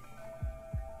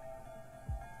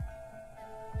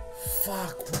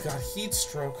 Fuck, we got heat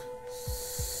stroke.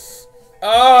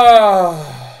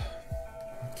 Ah.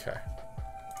 Okay.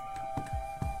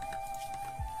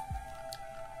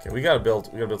 Okay, we gotta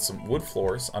build some wood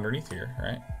floors underneath here,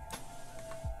 right?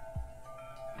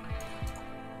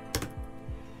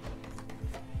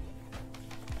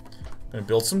 Gonna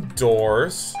build some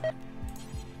doors.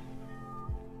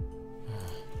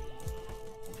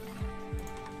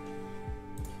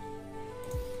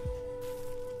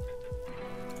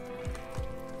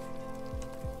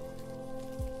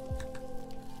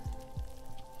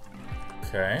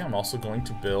 Okay, I'm also going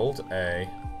to build a...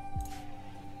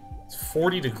 It's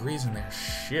 40 degrees in there.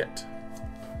 Shit.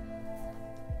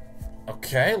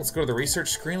 Okay, let's go to the research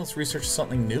screen. Let's research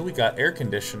something new. We got air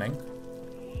conditioning.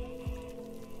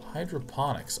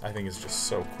 Hydroponics, I think, is just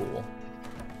so cool.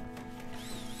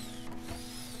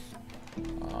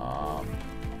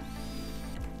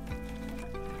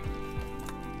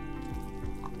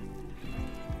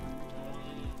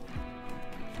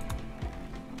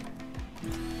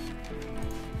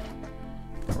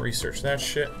 Research that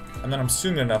shit. And then I'm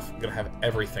soon enough gonna have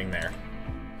everything there.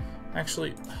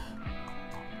 Actually,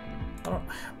 I don't...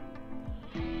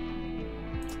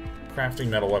 Crafting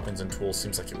metal weapons and tools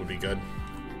seems like it would be good.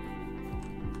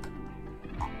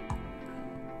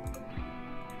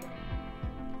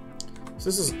 So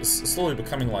this is slowly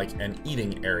becoming like an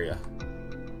eating area.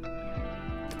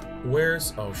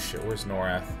 Where's... Oh shit, where's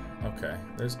Norath? Okay,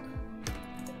 there's...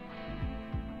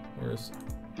 Where's...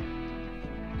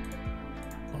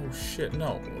 Oh shit,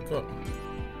 no. Go...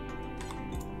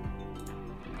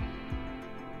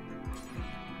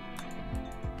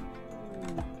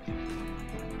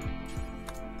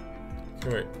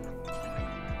 Okay, wait.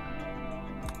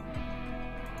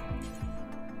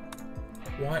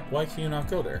 Why can you not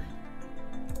go there?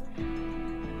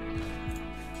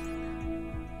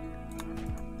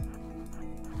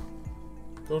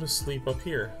 Go to sleep up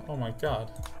here. Oh my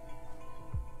god.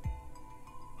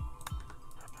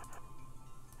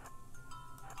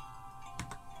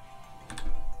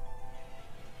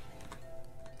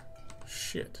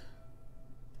 Shit.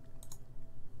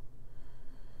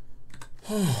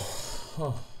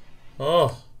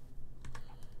 Oh.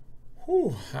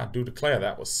 Whew, I do declare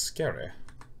that was scary.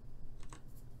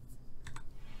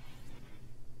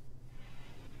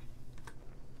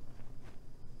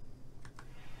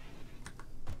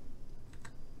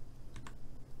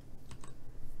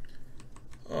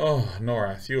 Oh,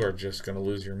 Norath, you are just gonna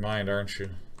lose your mind, aren't you?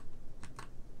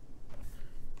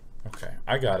 Okay,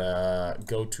 I gotta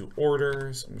go to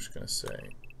orders. I'm just gonna say,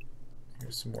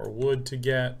 here's some more wood to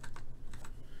get.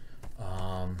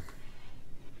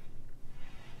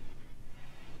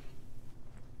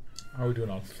 How are we doing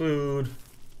on food?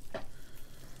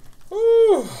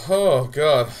 Ooh, oh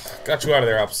god, got you out of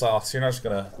there, Upsal. So you're not just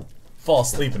gonna fall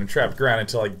asleep in a trapped ground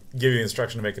until I give you the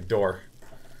instruction to make a door.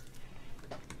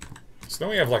 So then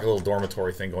we have like a little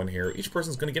dormitory thing going here. Each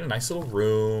person's gonna get a nice little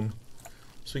room,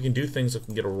 so we can do things like we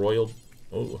can get a royal,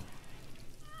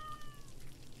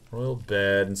 royal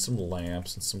bed and some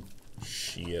lamps and some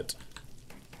shit.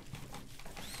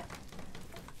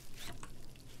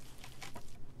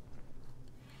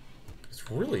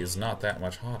 It really is not that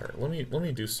much hotter. Let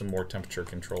me do some more temperature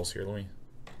controls here. Let me.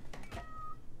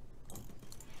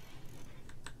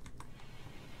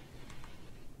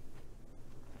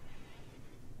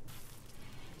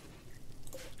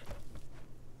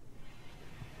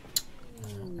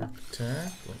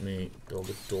 Architect. Let me build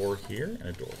a door here and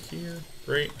a door here.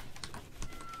 Great.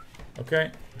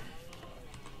 Okay.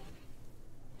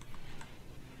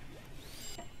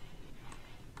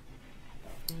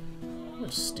 How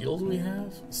much steel do we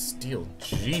have? Steel,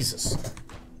 Jesus.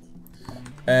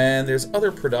 And there's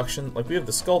other production, like we have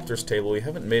the sculptor's table, we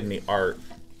haven't made any art.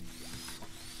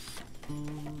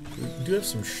 We do have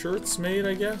some shirts made,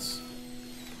 I guess?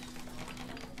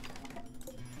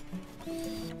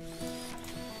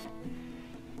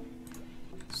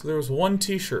 So there was one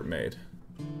t-shirt made.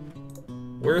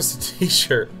 Where's the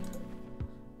t-shirt?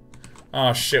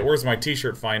 Oh shit, where's my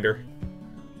t-shirt finder?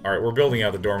 Alright, we're building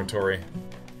out the dormitory.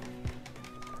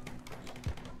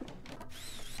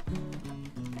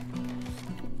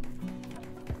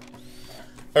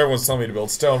 Everyone's telling me to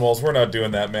build stone walls. We're not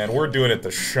doing that, man. We're doing it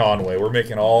the Sean way. We're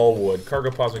making all wood.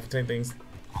 Cargo pods may contain things.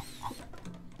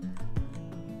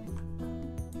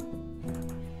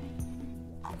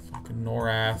 Fucking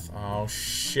Norath. Oh,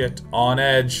 shit. On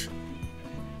edge.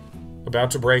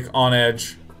 About to break on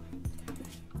edge.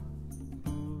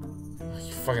 Oh,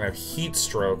 you fucking have heat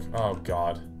stroke. Oh,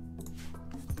 God.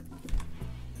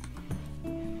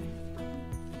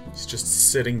 He's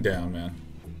just sitting down, man.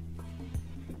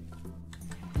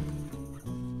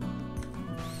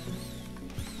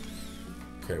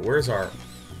 Okay, where's our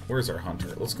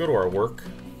hunter? Let's go to our work.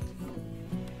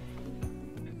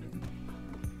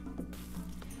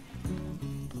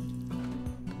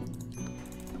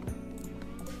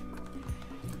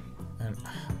 And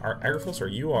our agriculture,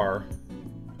 you are...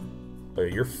 Oh,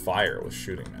 your fire was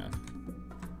shooting, man.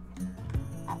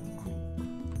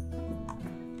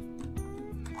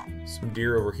 Some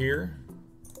deer over here.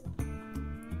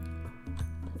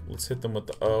 Let's hit them with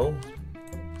the O.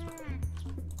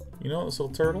 You know this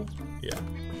little turtle? Yeah.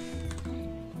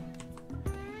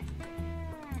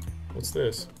 What's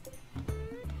this?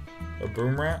 A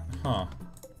boom rat? Huh.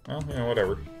 Well, you know,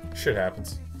 whatever. Shit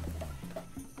happens.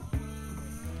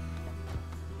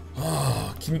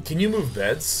 Oh, can you move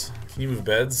beds? Can you move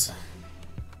beds?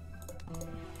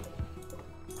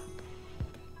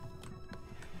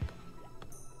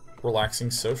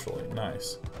 Relaxing socially.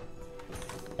 Nice.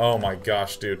 Oh my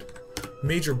gosh, dude.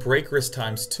 Major break risk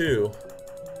times 2.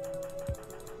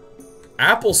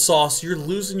 Applesauce, you're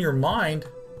losing your mind.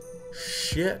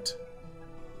 Shit.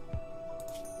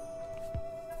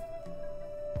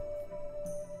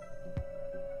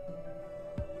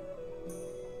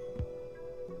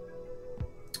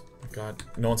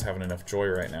 No one's having enough joy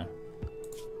right now.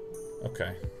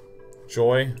 Okay.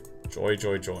 Joy, joy,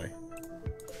 joy, joy.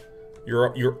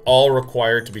 You're all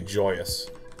required to be joyous.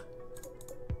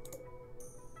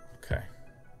 Okay.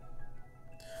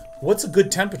 What's a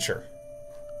good temperature?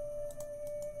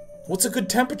 What's a good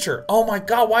temperature? Oh my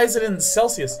god, why is it in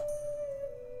Celsius?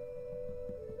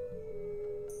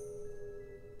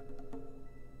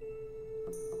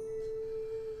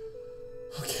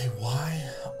 Okay, why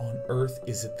on earth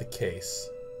is it the case?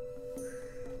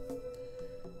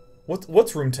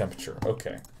 What's room temperature?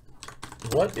 Okay.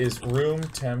 What is room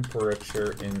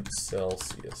temperature in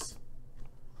Celsius?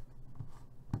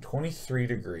 23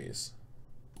 degrees.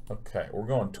 Okay, we're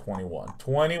going 21.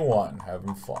 21,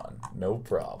 having fun. No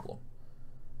problem.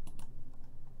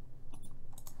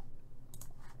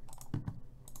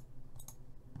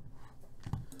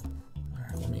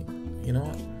 Alright, let me... You know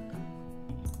what?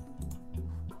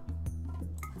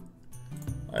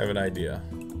 I have an idea.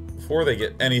 Before they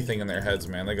get anything in their heads,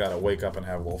 man, they gotta wake up and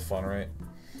have a little fun, right?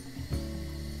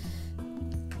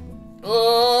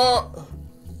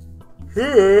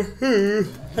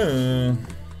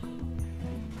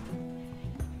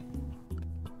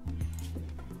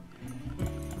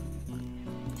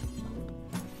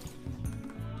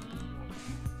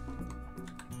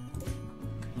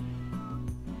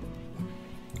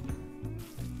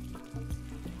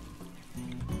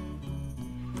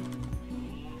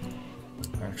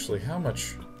 Actually, how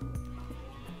much...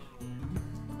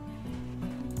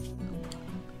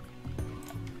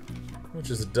 Which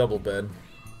is a double bed.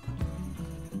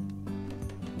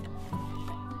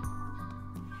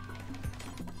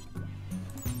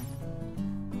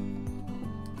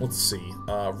 Let's see.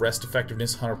 Rest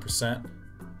effectiveness, 100%.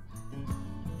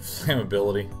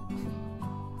 Flammability.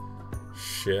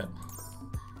 Shit.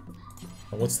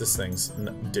 What's this thing's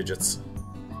digits?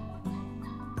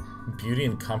 Beauty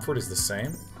and comfort is the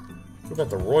same? What about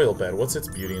the royal bed? What's its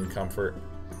beauty and comfort?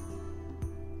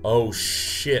 Oh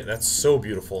shit, that's so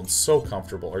beautiful and so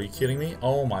comfortable. Are you kidding me?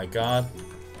 Oh my god.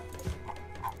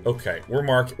 Okay, we're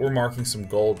marking some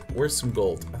gold. Where's some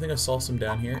gold? I think I saw some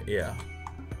down here. Yeah.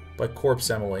 By Corpse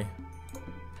Emily.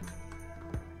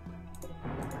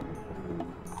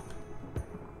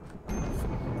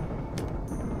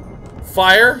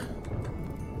 Fire?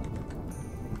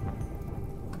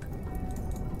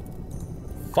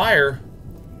 Fire?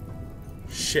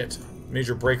 Shit.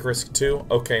 Major break risk 2.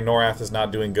 Okay, Norath is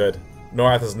not doing good.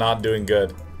 Norath is not doing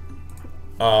good.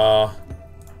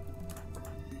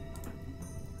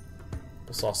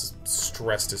 Sauce is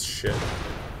stressed as shit.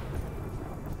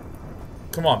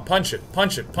 Come on, punch it.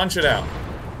 Punch it. Punch it out.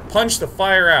 Punch the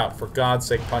fire out. For God's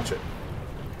sake, punch it.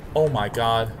 Oh my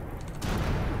god.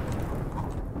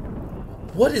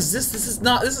 What is this? This is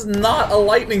not a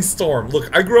lightning storm.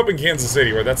 Look, I grew up in Kansas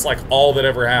City where that's like all that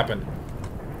ever happened.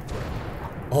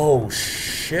 Oh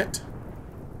shit.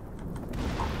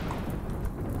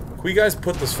 Can we guys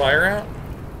put this fire out?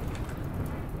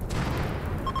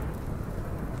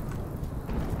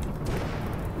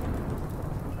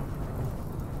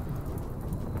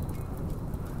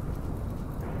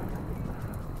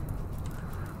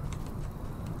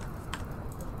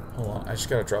 Hold on, I just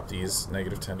gotta drop these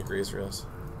negative 10 degrees reals.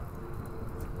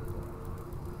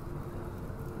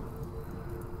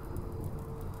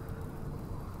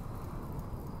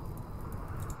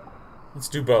 Let's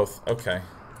do both. Okay.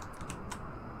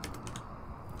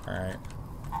 Alright.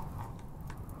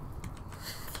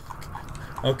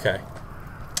 Okay.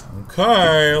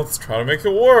 Okay, let's try to make it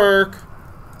work.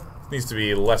 It needs to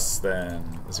be less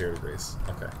than 0 degrees.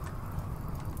 Okay.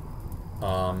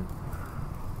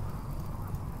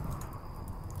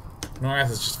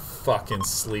 Norath is just fucking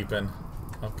sleeping.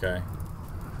 Okay.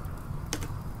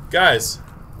 Guys,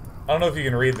 I don't know if you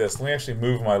can read this. Let me actually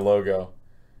move my logo.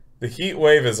 The heat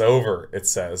wave is over, it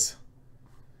says.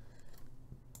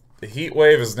 The heat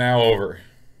wave is now over.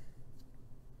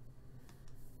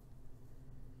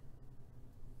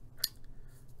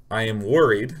 I am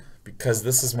worried because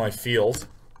this is my field.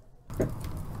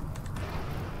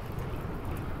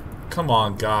 Come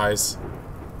on, guys.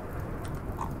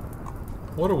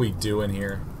 What are we doing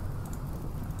here?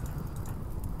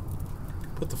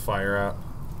 Put the fire out.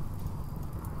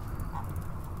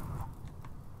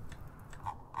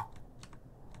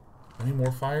 Any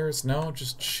more fires? No?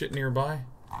 Just shit nearby?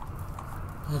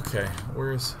 Okay,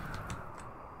 where's...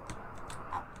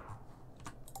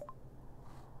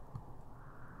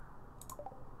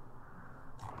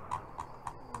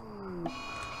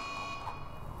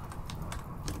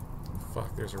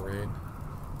 Fuck, there's a raid.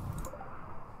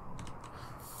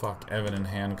 Fuck, Evan and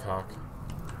Hancock.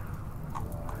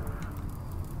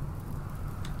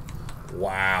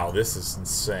 Wow, this is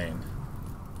insane.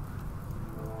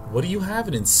 What do you have?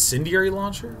 An incendiary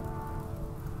launcher?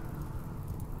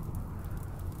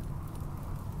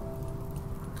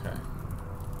 Okay.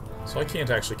 So I can't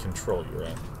actually control you,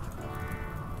 right?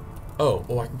 Oh,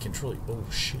 I can control you. Oh,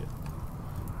 shit.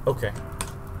 Okay.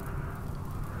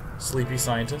 Sleepy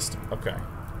scientist? Okay.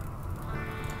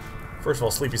 First of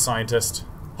all, sleepy scientist.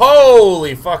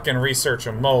 Holy fucking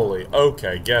research-a-moly.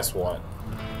 Okay, guess what?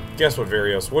 Guess what,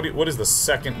 Varios? What is the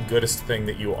second goodest thing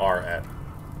that you are at?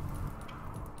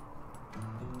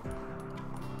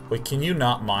 Wait, can you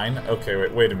not mine? Okay,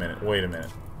 wait a minute.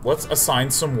 Let's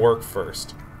assign some work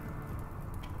first.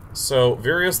 So,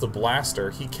 Varios the Blaster,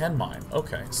 he can mine.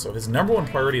 Okay, so his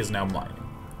 #1 priority is now mining.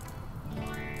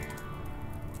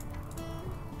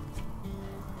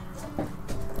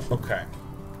 Okay.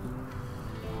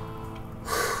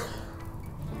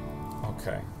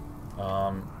 Okay.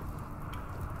 Okay.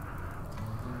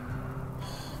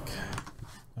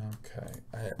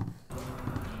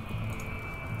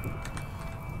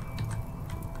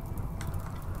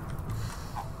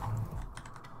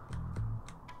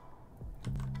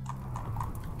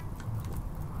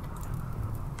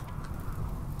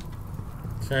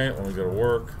 Okay, let me go to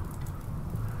work.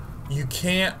 You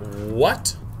can't...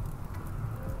 What?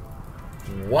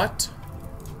 What?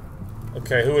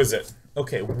 Okay, who is it?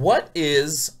 Okay, what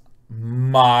is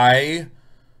my...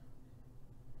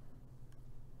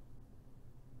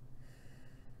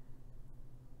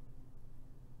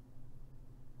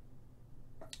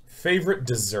 favorite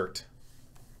dessert?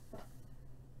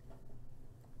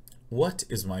 What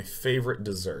is my favorite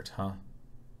dessert, huh?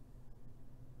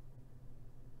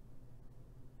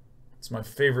 It's my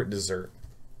favorite dessert.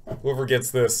 Whoever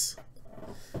gets this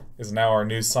is now our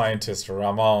new scientist,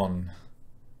 Ramon.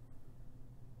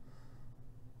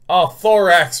 Oh,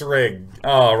 thorax rig.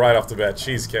 Oh, right off the bat,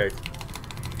 cheesecake.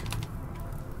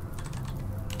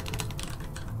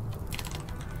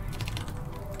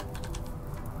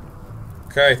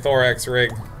 Okay, thorax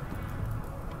rig.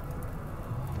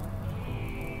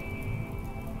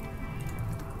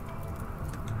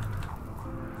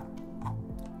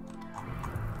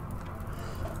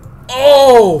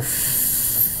 Oh,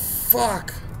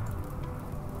 fuck.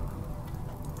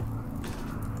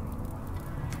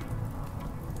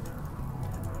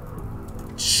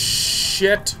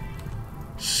 Shit.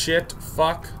 Shit,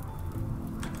 fuck.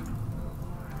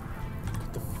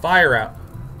 Put the fire out.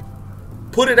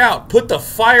 Put it out. Put the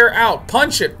fire out.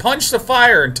 Punch it. Punch the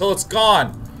fire until it's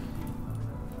gone.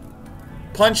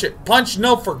 Punch it. Punch.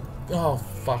 No, for... Oh,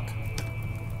 fuck.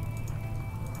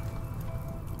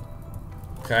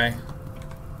 Okay.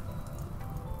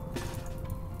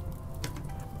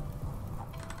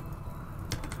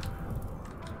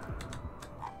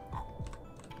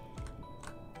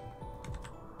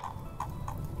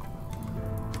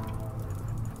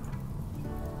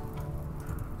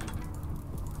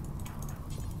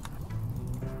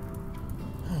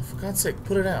 Oh, for God's sake,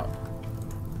 put it out.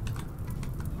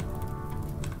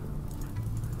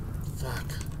 Fuck.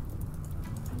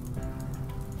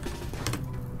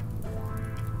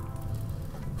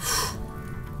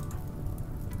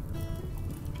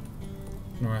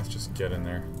 North, just get in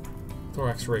there.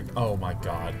 Thorax rig. Oh my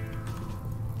god.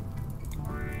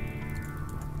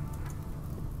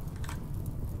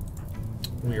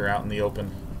 We are out in the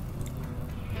open.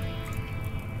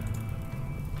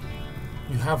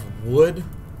 You have wood?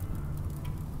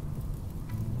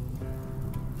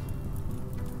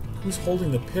 Who's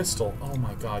holding the pistol? Oh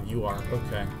my god, you are.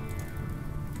 Okay.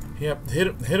 Yep,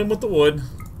 hit him with the wood.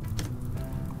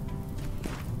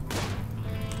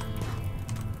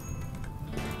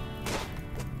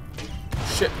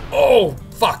 Shit. Oh,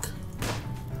 fuck.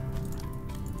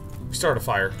 We started a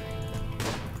fire.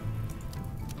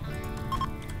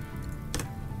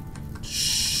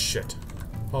 Shit.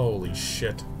 Holy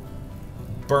shit.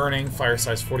 Burning, fire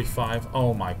size 45.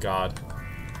 Oh my god.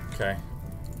 Okay.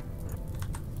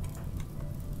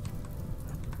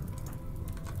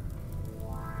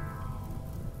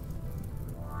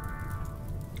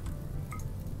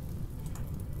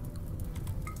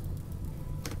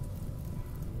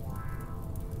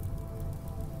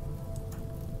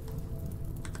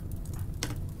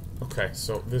 Okay,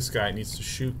 so this guy needs to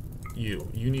shoot you.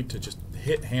 You need to just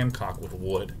hit Hancock with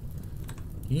wood.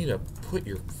 You need to put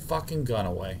your fucking gun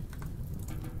away.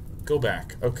 Go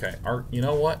back. Okay, you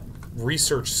know what?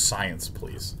 Research science,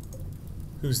 please.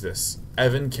 Who's this?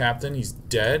 Evan Captain. He's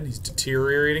dead. He's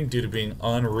deteriorating due to being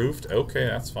unroofed. Okay,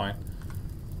 that's fine.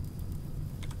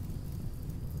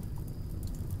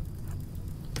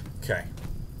 Okay.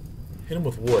 Hit him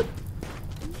with wood.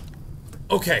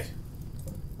 Okay.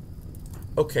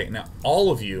 Okay, now all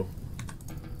of you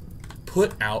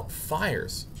put out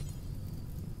fires.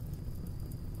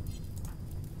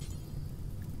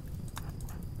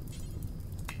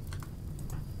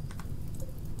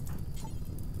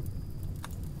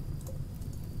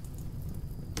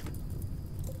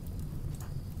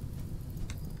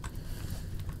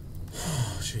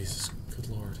 Jesus, good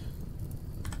lord.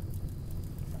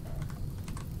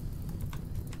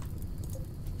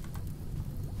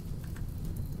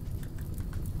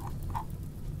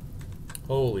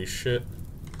 Holy shit.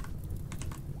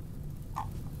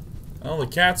 Oh, the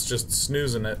cat's just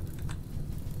snoozing it.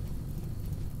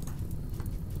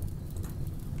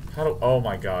 How do... Oh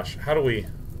my gosh. How do we...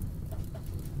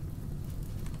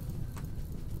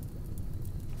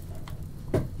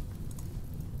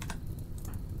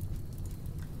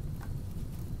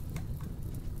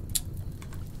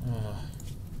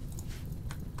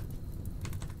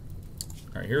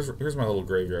 Alright, here's my little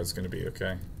graveyard. It's gonna be,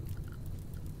 okay?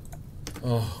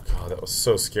 Oh god, that was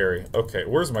so scary. Okay,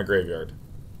 where's my graveyard?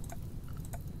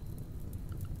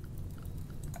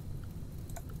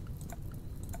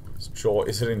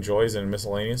 Is it in joys and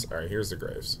miscellaneous? Alright, here's the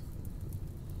graves.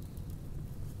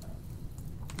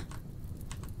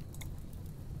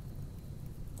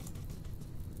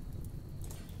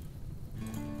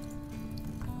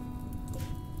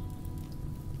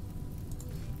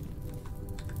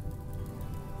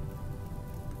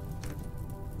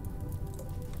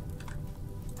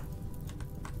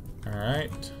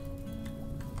 Alright.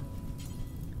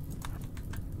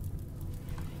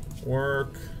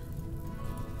 Work.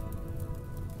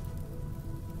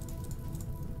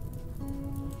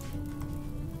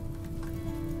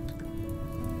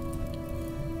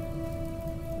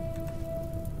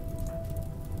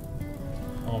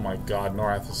 Oh my god,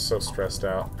 Norath is so stressed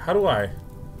out. How do I...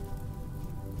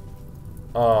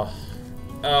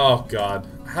 oh god.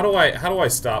 How do I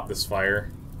stop this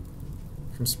fire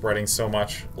from spreading so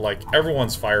much? Like,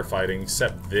 everyone's firefighting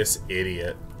except this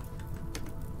idiot.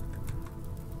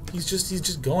 He's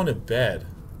just going to bed.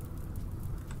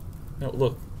 No,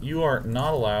 look, you are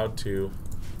not allowed to...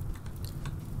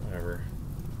 Whatever.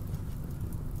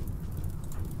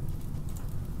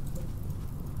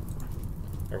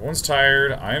 Everyone's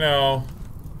tired, I know.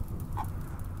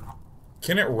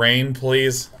 Can it rain,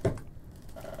 please?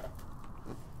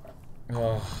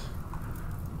 Ugh.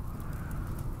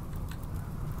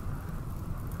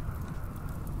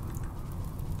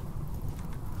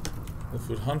 The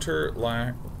food hunter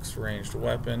lacks ranged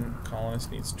weapon.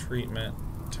 Colonist needs treatment.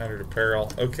 Tattered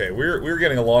apparel. Okay, we're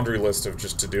getting a laundry list of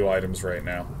just to-do items right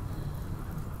now.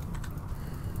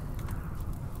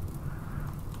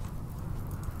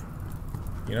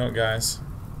 You know what, guys?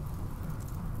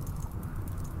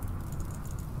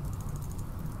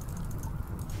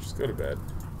 Just go to bed.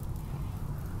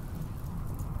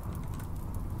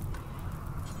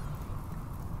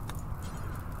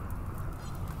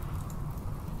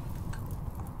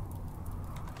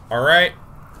 Alright.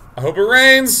 I hope it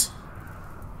rains.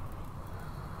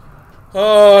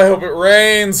 Oh, I hope it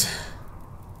rains.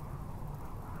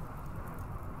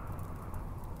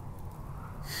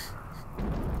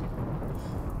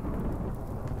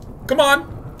 Come on.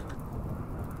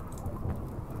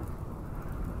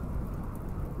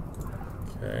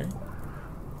 Okay.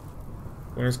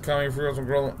 Winter's coming, fruits and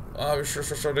growing. Oh,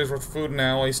 sure, days worth of food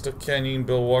now. While you still can, you can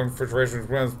build water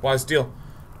refrigeration. Buy steel.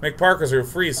 Make parkas or you'll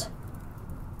freeze.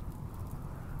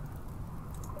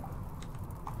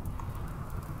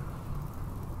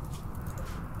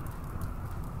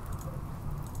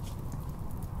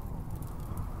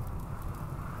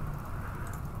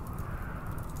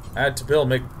 Add to build,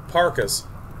 make parkas.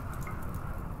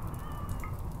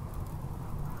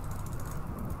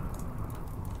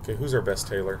 Okay, who's our best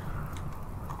tailor?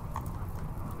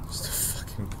 Just a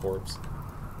fucking corpse.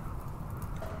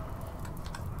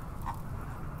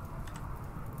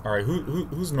 Alright,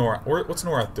 who's Norath? What's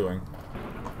Norath doing?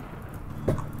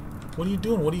 What are you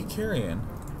doing? What are you carrying?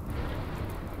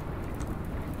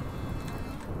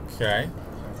 Okay.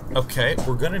 Okay,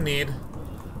 we're gonna need...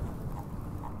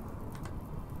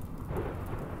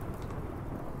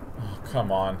 Come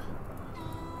on.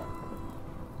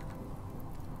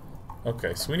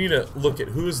 Okay, so we need to look at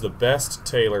who's the best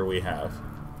tailor we have.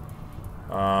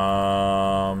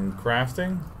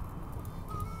 Crafting?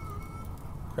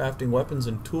 Crafting weapons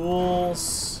and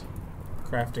tools.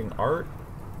 Crafting art.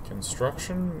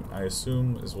 Construction, I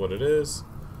assume is what it is.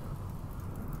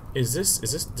 Does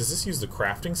this use the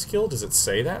crafting skill? Does it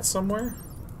say that somewhere?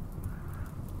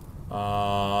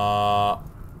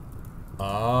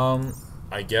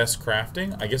 I guess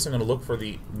crafting. I guess I'm gonna look for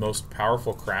the most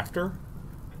powerful crafter.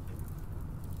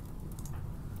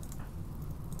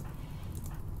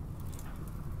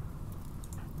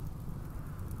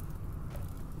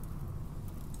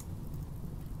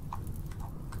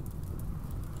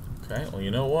 Okay, well, you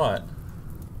know what?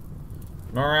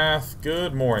 Norath,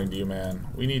 good morning to you, man.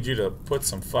 We need you to put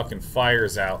some fucking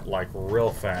fires out, like,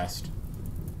 real fast.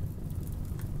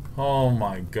 Oh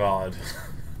my god.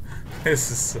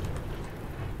 This is...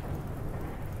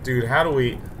 Dude, how do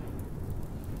we...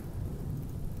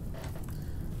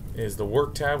 Is the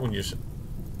work tab when you...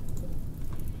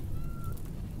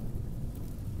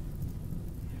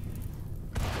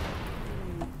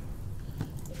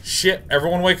 Shit,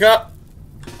 everyone wake up!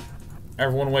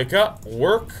 Everyone wake up.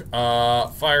 Work.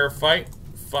 Firefight.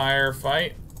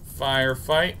 Firefight.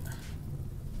 Firefight.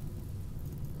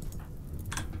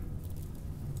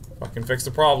 Fucking fix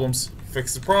the problems.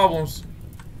 Fix the problems.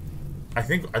 I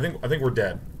think we're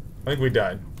dead. I think we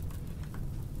died.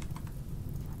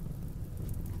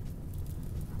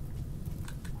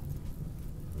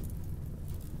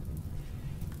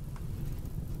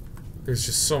 There's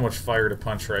just so much fire to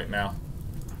punch right now.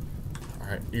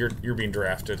 Alright, you're being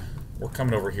drafted. We're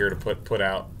coming over here to put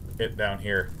out it down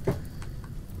here.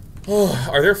 Oh,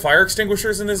 are there fire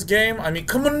extinguishers in this game? I mean,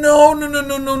 come on, no, no, no,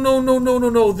 no, no, no, no, no, no,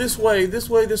 no, this way, this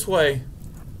way, this way.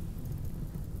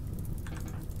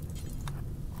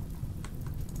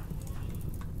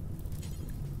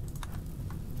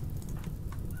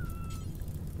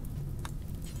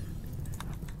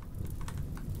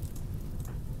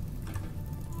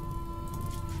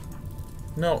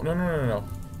 No, no, no, no, no.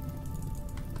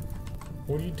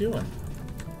 What are you doing?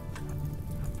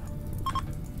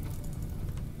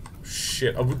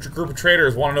 Shit, a group of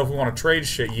traders want to know if we want to trade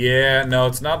shit. Yeah, no,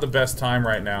 it's not the best time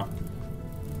right now.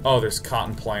 Oh, there's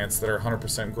cotton plants that are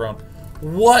 100% grown.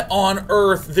 What on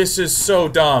earth? This is so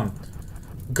dumb.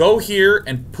 Go here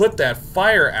and put that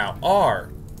fire out.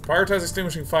 R. Prioritize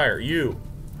extinguishing fire. You.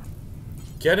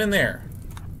 Get in there.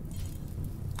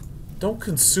 Don't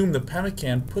consume the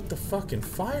pemmican. Put the fucking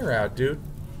fire out, dude.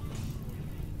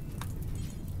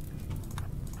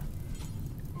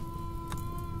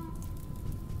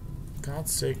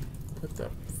 God's sake, put the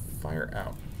fire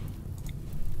out.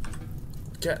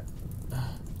 Get...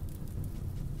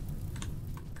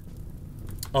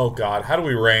 Oh God, how do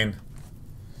we rain?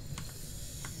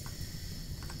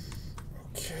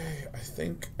 Okay,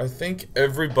 I think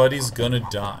everybody's gonna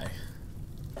die.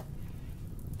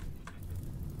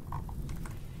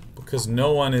 Because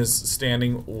no one is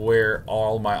standing where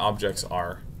all my objects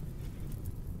are.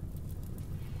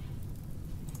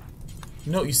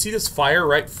 No, you see this fire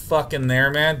right fucking there,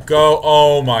 man? Go.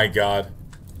 Oh my God.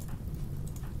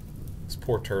 This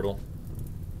poor turtle.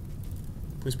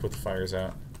 Please put the fires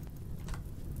out.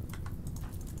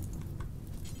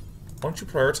 Why don't you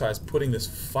prioritize putting this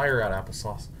fire out,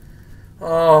 applesauce?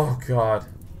 Oh God.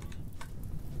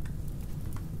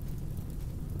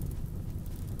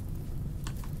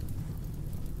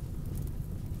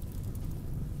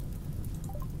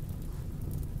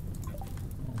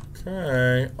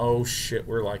 Okay. Oh shit,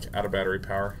 we're like out of battery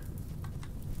power.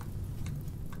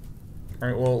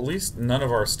 Alright, well at least none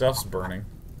of our stuff's burning.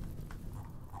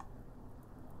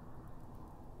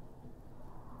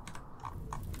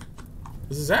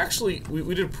 This is actually,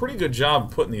 we did a pretty good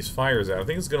job putting these fires out. I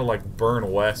think it's gonna like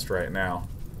burn west right now.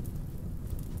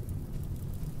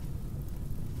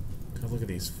 God, look at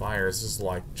these fires. This is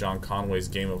like John Conway's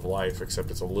Game of Life,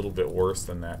 except it's a little bit worse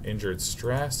than that. Injured,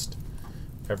 stressed.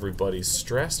 Everybody's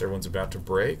stressed. Everyone's about to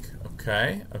break.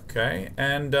 Okay, okay.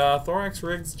 And Thorax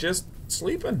Rig's just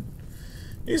sleeping.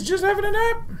 He's just having a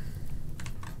nap.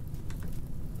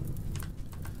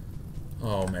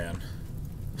 Oh, man.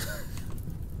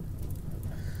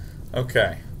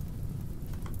 Okay.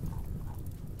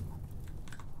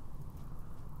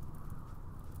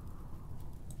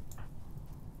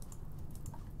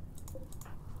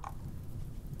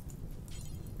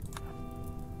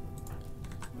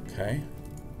 Okay.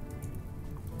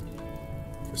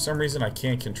 For some reason, I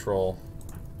can't control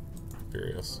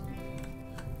Furious.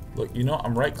 Look, you know,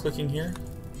 I'm right-clicking here.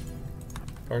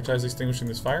 Prioritize extinguishing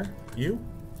this fire. You?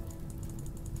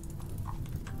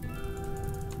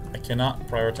 I cannot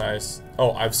prioritize...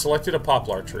 Oh, I've selected a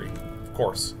poplar tree. Of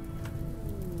course.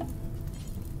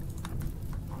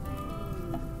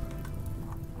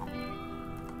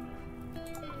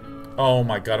 Oh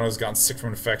my God, I was gotten sick from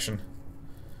infection.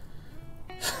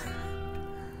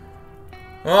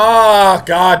 Ah,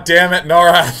 God damn it,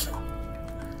 Nora!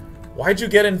 Why'd you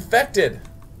get infected?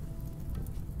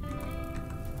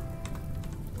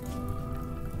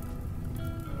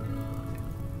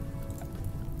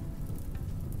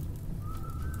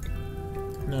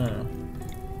 No.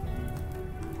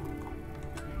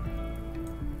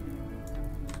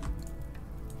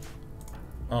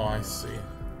 Oh, I see.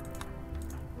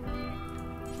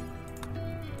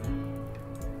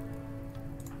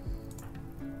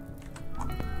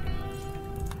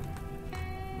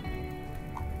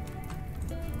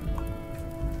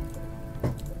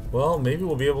 Well, maybe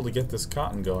we'll be able to get this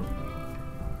cotton going.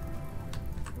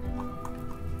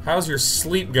 How's your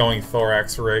sleep going,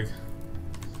 Thorax Rig?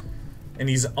 And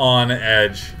he's on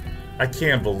edge. I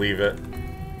can't believe it.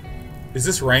 Is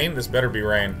this rain? This better be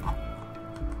rain.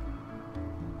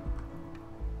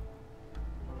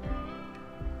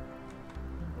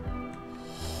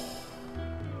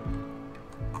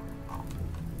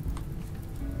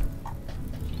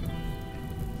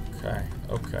 Okay,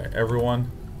 okay,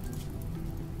 everyone.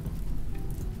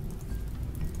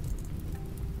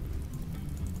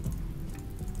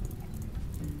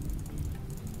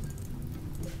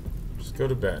 Just go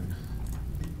to bed.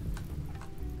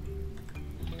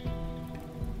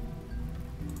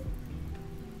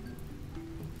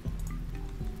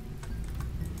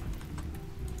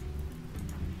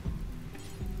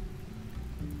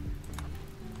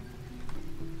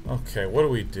 Okay, what do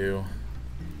we do?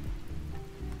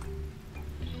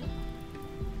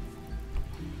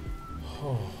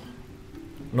 Oh.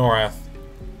 Norath.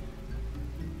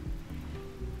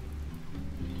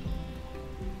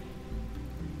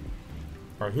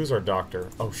 Alright, who's our doctor?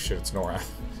 Oh shit, it's Norath.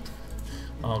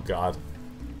 Oh god.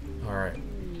 Alright.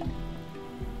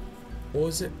 What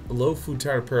was it? A low food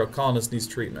tired apparel colonist needs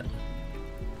treatment.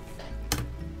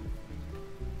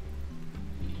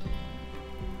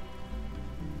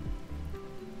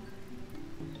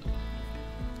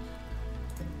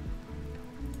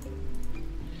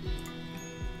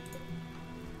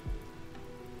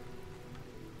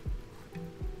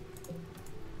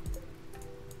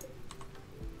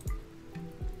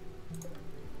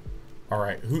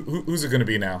 Alright, who's it gonna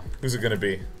be now? Who's it gonna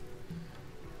be?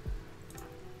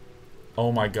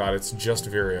 Oh my god, it's just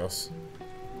Virios.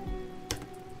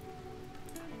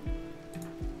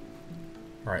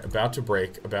 Alright, about to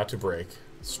break, about to break.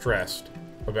 Stressed,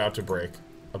 about to break,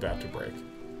 about to break.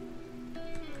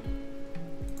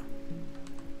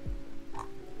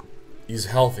 He's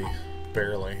healthy,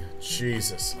 barely.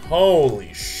 Jesus.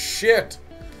 Holy shit!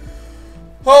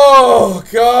 Oh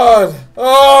god!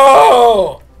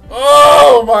 Oh!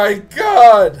 Oh my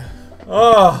god!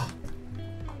 Oh!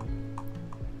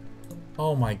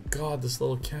 Oh my god, this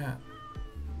little cat.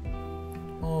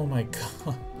 Oh my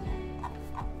god.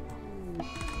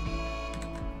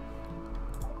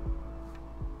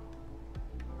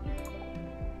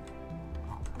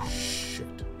 Shit.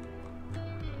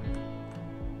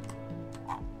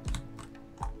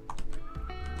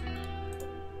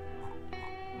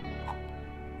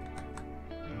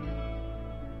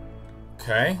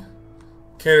 Okay.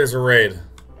 Okay, there's a raid.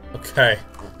 Okay.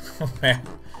 Oh man.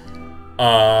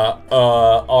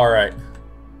 Alright.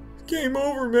 Game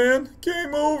over, man.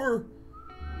 Game over.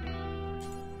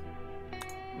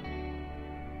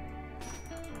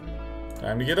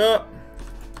 Time to get up.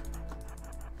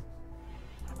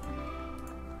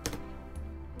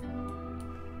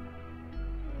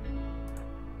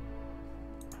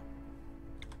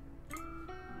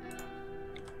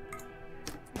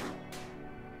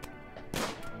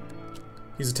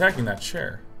 He's attacking that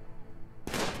chair.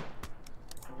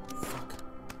 Fuck.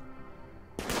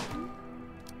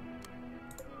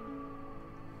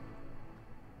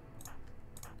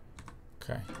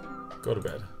 Okay. Go to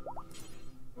bed.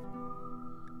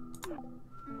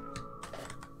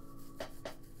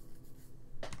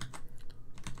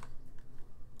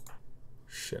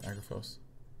 Shit, Agraphos.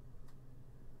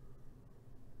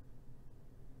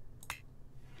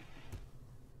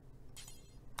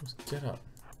 Just get up.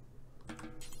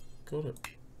 Go to...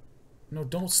 No,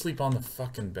 don't sleep on the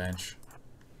fucking bench.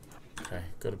 Okay,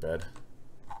 go to bed.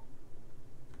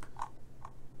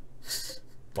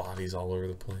 Bodies all over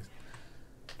the place.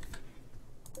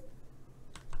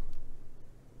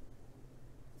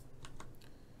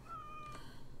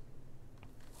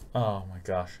 Oh my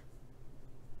gosh.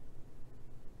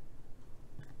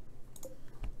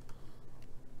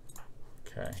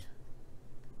 Okay.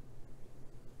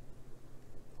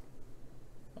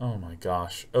 Oh my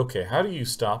gosh. Okay, how do you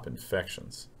stop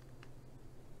infections?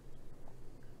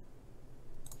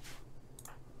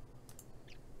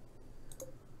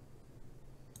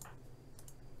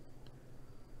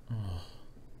 Oh.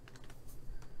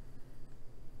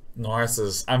 Norris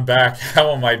says, I'm back.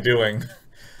 How am I doing?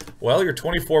 Well, you're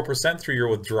 24% through your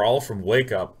withdrawal from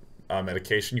Wake Up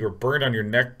medication. You were burned on your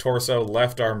neck, torso,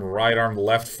 left arm,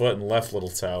 left foot, and left little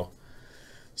toe.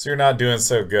 So you're not doing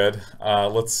so good.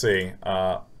 Let's see.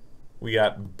 We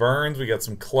got burns, we got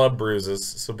some club bruises.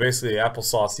 So basically,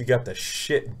 applesauce, you got the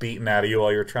shit beaten out of you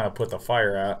while you're trying to put the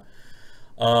fire out.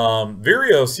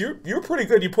 Virios, you were pretty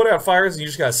good. You put out fires and you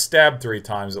just got stabbed 3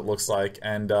 times, it looks like.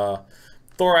 And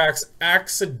Thorax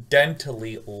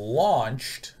accidentally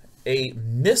launched a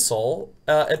missile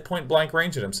at point blank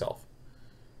range at himself.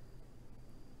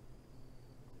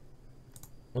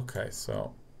 Okay,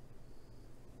 so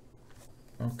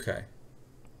Okay.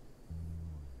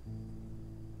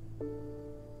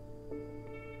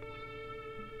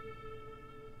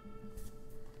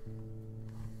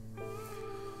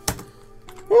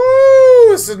 Woo!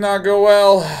 This did not go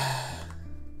well.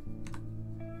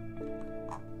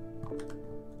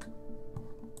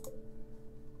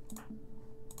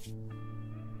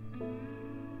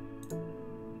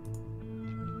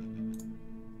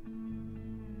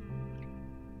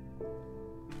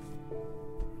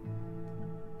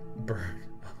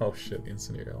 Oh shit,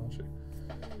 incendiary elementary.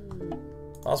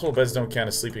 Hospital beds don't count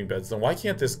as sleeping beds. Then why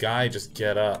can't this guy just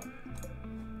get up?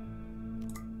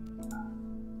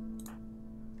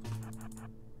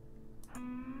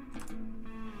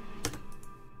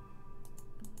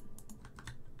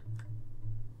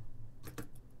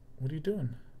 What are you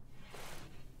doing?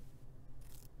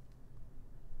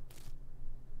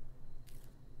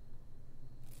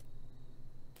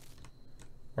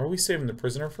 Are we saving the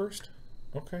prisoner first?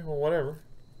 Okay, well, whatever.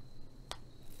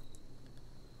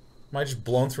 Am I just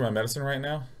blown through my medicine right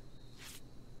now?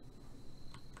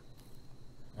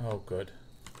 Oh, good.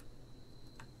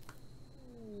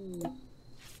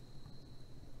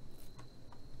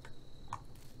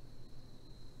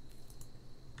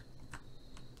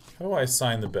 How do I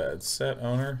assign the beds? Set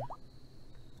owner.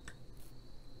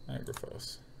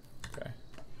 Agraphos. Okay.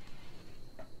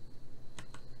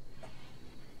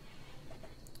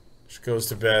 She goes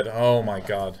to bed. Oh my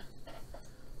god.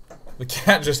 The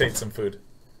cat just ate some food.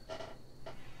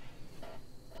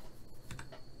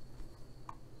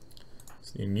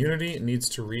 So the immunity needs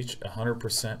to reach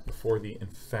 100% before the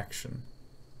infection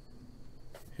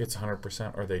hits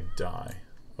 100% or they die.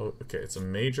 Oh, okay, it's a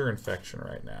major infection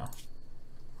right now.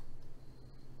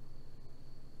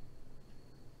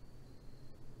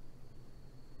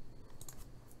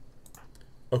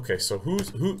 Okay, so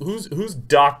who's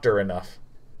doctor enough?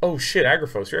 Oh shit,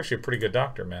 Agraphos, you're actually a pretty good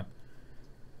doctor, man.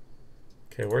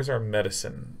 Okay, where's our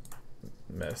medicine?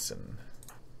 Medicine.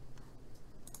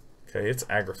 Okay, it's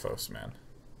Agraphos, man.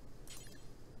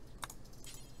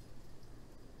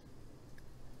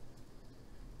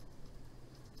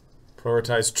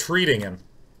 Prioritize treating him.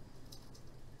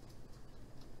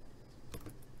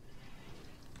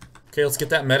 Okay, let's get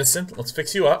that medicine. Let's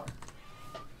fix you up.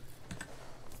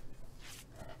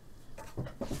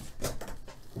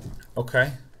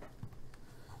 Okay.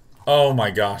 Oh my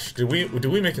gosh. Did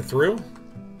we make it through?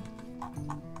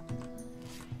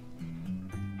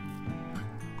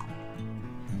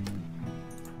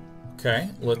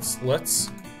 Okay, let's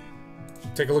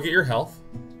take a look at your health.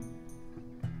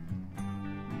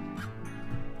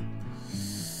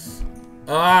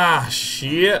 Ah,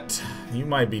 shit. You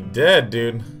might be dead,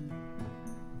 dude.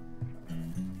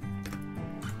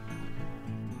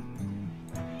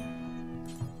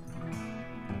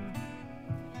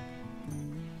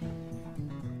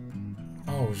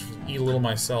 Oh, eat a little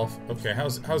myself. Okay,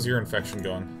 how's your infection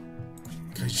going?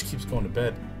 God, she keeps going to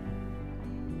bed.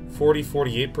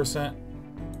 48%.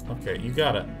 Okay, you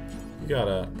gotta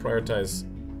prioritize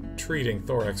treating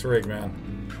thorax rig, man.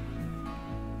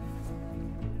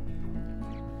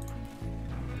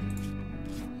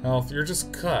 Health, you're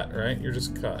just cut, right? You're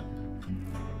just cut.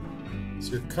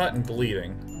 So you're cut and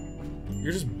bleeding.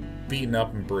 You're just beaten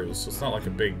up and bruised, so it's not like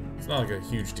a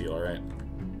huge deal, right?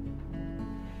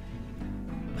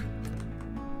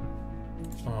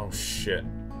 Oh shit.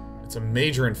 It's a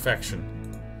major infection.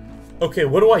 Okay,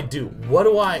 what do I do? What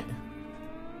do I...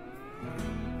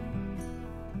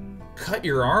 Cut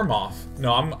your arm off.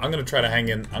 No, I'm gonna try to hang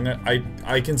in.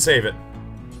 I can save it.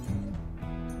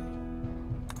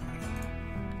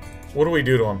 What do we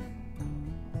do to him?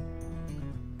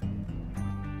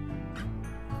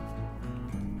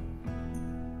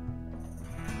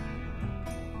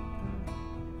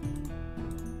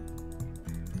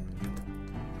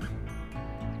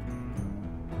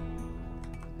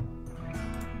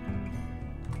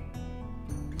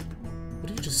 What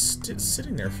are you just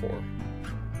sitting there for?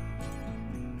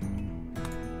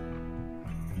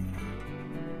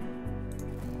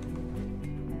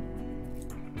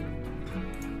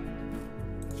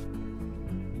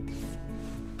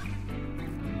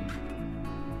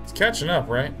 Catching up,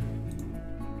 right?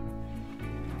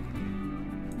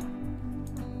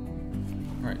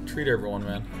 Alright, treat everyone,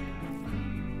 man.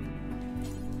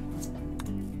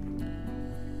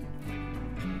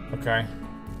 Okay.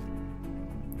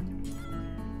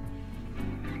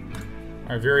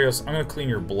 Alright, Varios, I'm gonna clean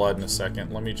your blood in a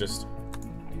second. Let me just...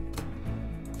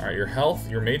 Alright, your health,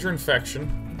 your major infection.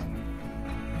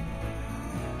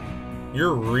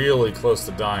 You're really close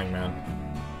to dying, man.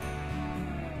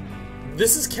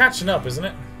 This is catching up, isn't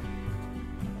it?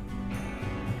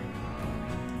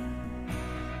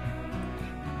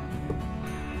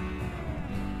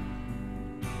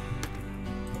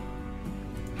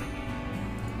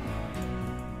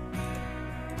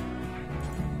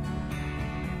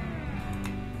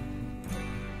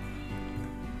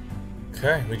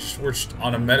 Okay, we're just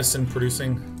on a medicine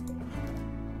producing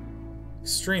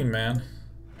stream, man.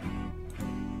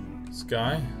 This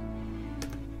guy.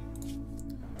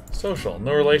 Social,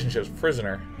 no relationships,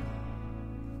 prisoner.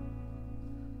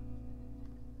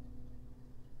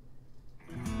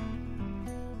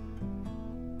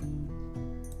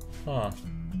 Huh.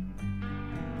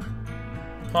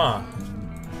 Huh.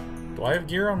 Do I have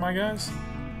gear on my guys?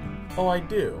 Oh, I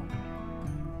do.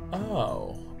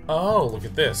 Oh. Oh, look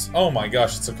at this. Oh my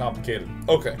gosh, it's so complicated.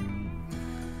 Okay.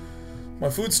 My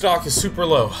food stock is super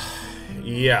low.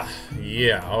 Yeah.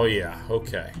 Yeah. Oh yeah.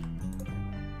 Okay.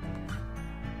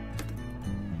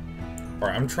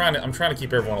 Alright, I'm trying to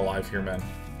keep everyone alive here, man.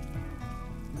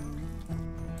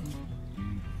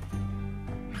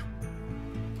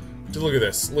 Just look at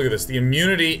this. Look at this. The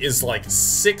immunity is like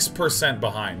 6%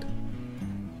 behind.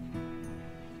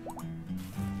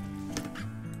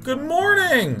 Good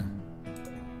morning!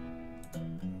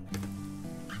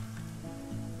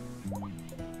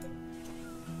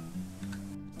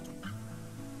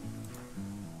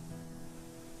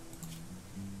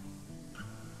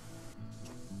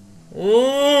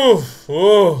 Ooh!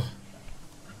 Ooh!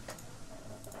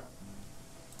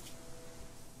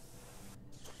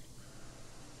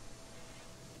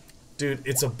 Dude,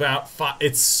 it's about 5.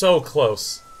 It's so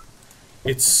close.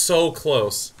 It's so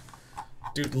close.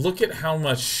 Dude, look at how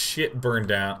much shit burned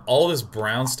down. All this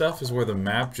brown stuff is where the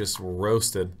map just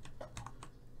roasted.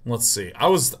 Let's see. I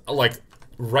was, like,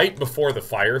 right before the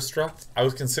fire struck, I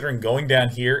was considering going down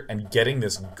here and getting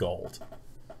this gold.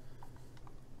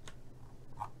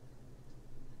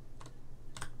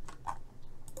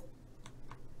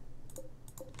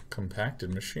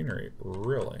 Compacted machinery.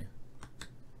 Really?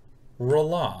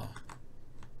 R'la.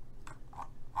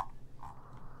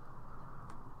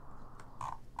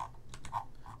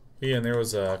 Yeah, and there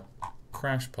was a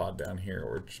crash pod down here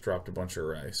where it just dropped a bunch of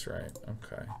rice, right?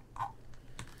 Okay.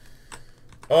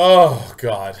 Oh,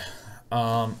 God.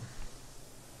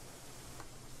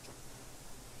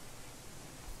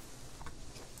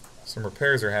 Some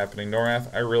repairs are happening.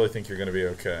 Norath, I really think you're going to be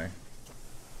okay.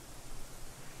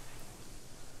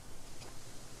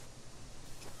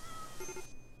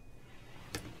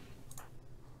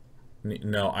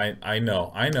 No, I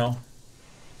know. I know.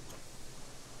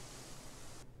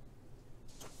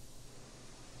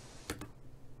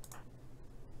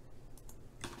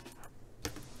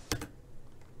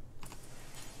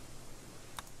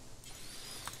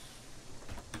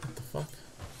 What the fuck?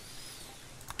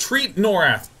 Treat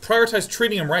Norath! Prioritize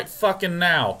treating him right fucking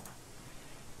now.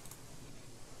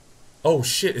 Oh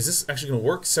shit, is this actually gonna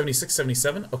work? 76,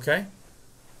 77? Okay.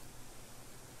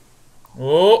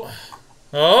 Oh.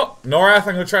 Oh, Norath,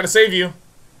 I'm gonna try to save you.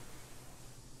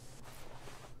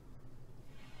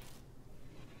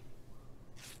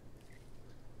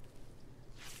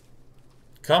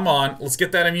 Come on, let's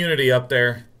get that immunity up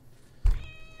there.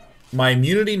 My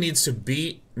immunity needs to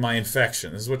beat my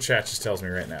infection. This is what chat just tells me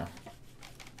right now.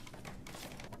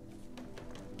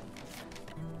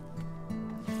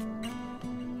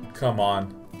 Come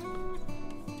on.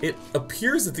 It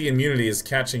appears that the immunity is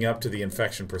catching up to the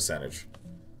infection percentage.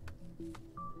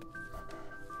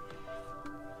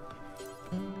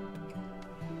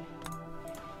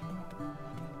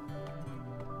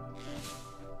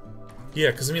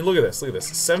 Yeah, because I mean, look at this,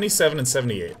 77 and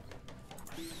 78.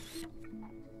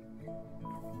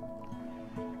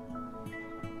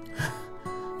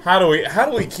 How do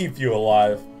we keep you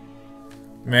alive?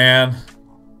 Man.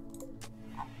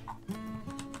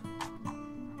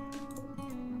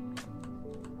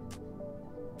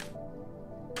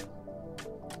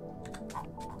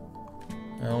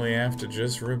 Well, we have to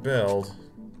just rebuild.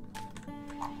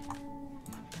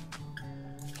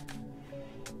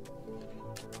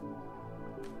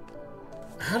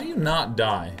 How do you not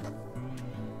die?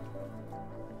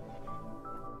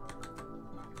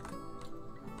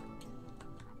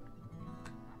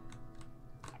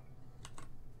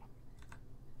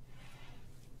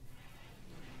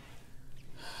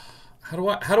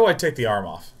 How do I take the arm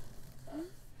off?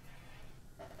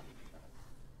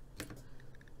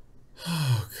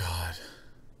 Oh God.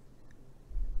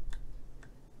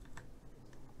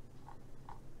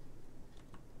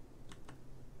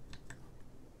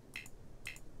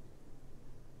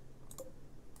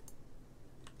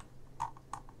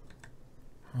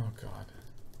 Oh God.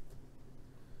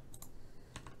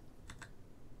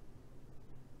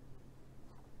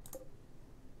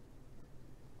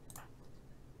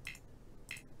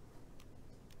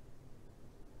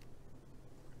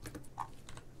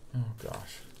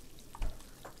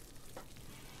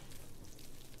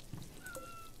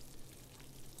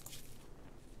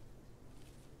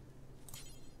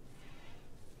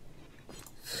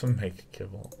 Make a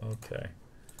kibble. Okay.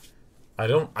 I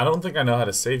don't think I know how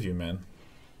to save you, man.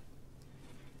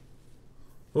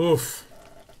 Oof.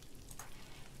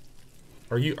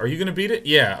 Are you gonna beat it?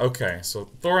 Yeah, okay. So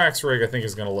Thorax Rig I think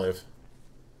is gonna live.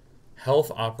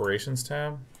 Health Operations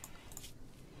tab.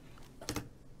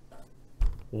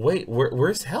 Wait,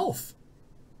 where's health?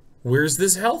 Where's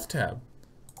this health tab?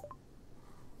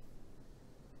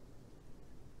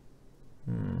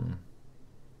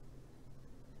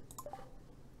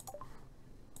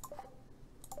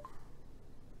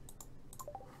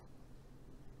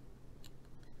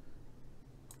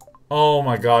 Oh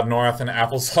my god, Norath and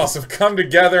Applesauce have come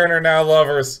together and are now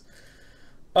lovers.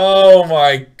 Oh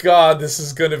my god, this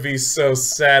is gonna be so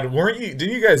sad. Didn't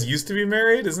you guys used to be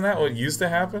married? Isn't that what used to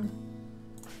happen?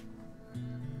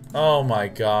 Oh my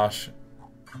gosh.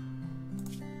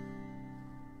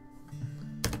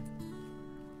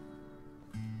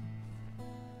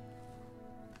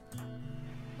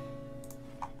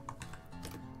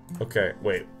 Okay,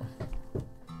 wait.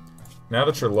 Now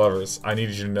that you're lovers, I need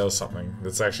you to know something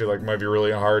that's actually like might be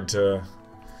really hard to.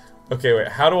 Okay, wait.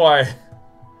 How do I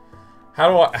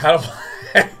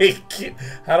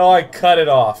cut it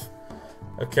off?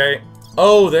 Okay.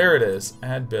 Oh, there it is.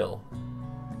 Add bill.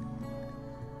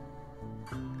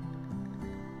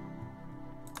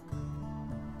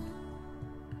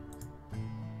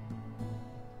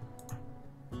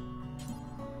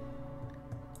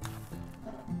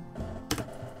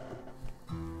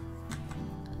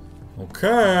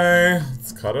 Okay,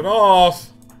 let's cut it off.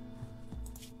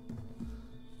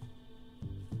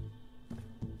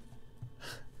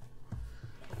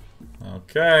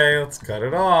 Okay, let's cut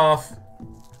it off.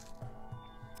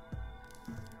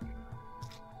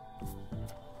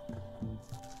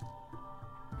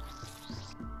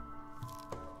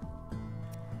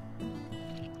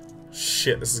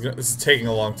 Shit, this is taking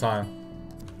a long time.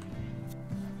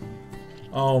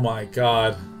 Oh my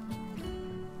god.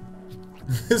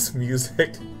 This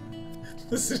music.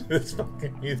 Listen to this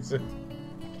fucking music.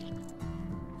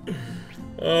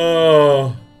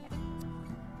 Oh.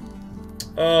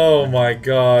 Oh my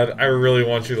god. I really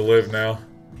want you to live now.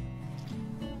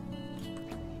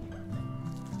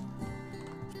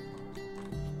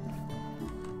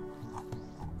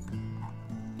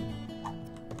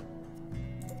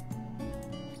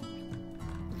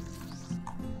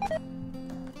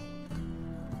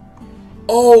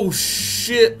 Oh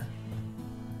shit.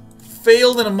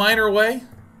 Failed in a minor way?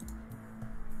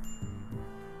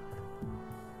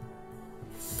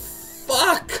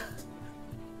 Fuck!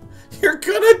 You're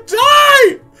gonna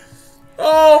die!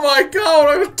 Oh my god,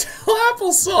 I'm gonna tell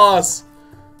Applesauce!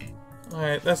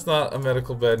 Alright, that's not a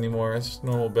medical bed anymore, it's just a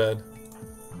normal bed.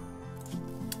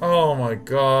 Oh my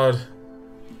god.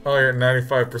 Oh, you're at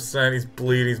 95%, he's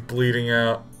bleeding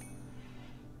out.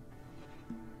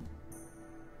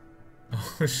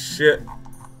 Oh shit.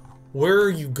 Where are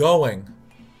you going?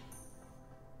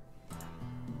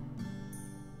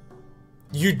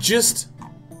 You just...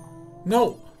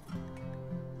 No.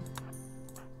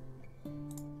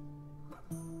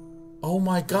 Oh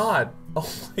my god. Oh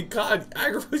my god.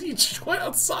 Aggravated, you just went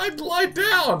outside and lie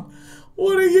down.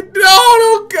 What are you doing?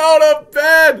 Don't go to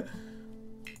bed.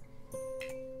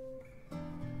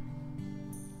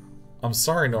 I'm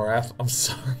sorry, Norath. I'm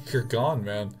sorry you're gone,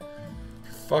 man.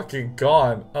 Fucking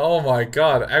gone. Oh my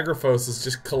god, Agraphos is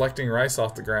just collecting rice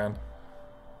off the ground.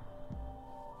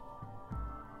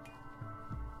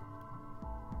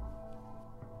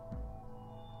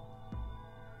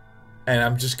 And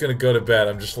I'm just gonna go to bed.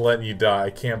 I'm just letting you die. I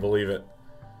can't believe it.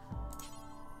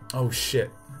 Oh shit.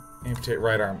 Amputate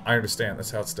right arm. I understand.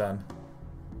 That's how it's done.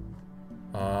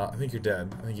 I think you're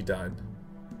dead. I think you died.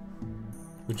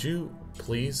 Would you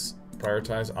please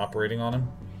prioritize operating on him?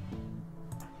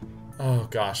 Oh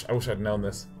gosh, I wish I'd known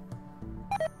this.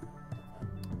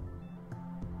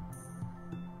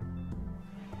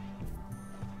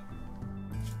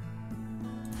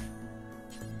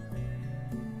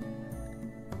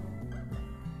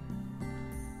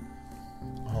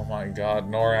 Oh my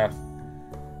god, Norath.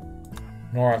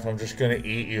 Norath, I'm just gonna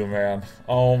eat you, man.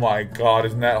 Oh my god,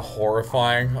 isn't that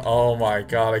horrifying? Oh my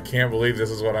god, I can't believe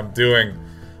this is what I'm doing.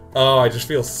 Oh, I just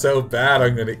feel so bad.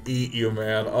 I'm gonna eat you,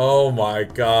 man. Oh my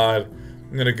god.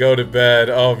 I'm gonna go to bed.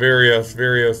 Oh,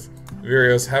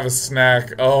 Virios, have a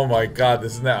snack. Oh my god,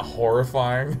 isn't that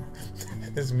horrifying?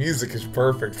 This music is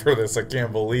perfect for this. I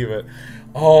can't believe it.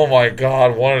 Oh my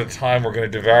god, one at a time we're gonna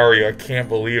devour you. I can't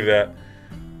believe that.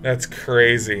 That's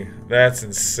crazy. That's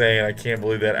insane. I can't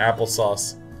believe that.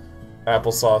 Applesauce.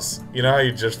 Applesauce. You know how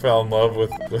you just fell in love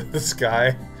with this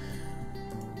guy?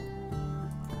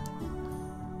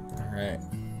 Alright.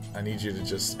 I need you to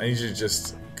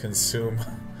just consume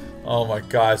Oh my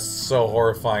god, it's so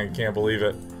horrifying. I can't believe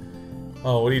it.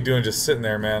 Oh, what are you doing just sitting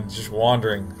there, man? Just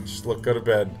wandering. Just look, go to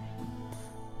bed.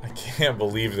 I can't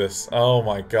believe this. Oh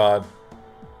my god.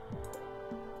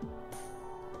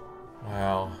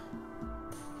 Wow.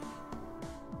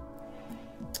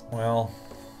 Well.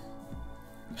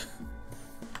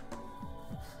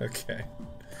 Okay.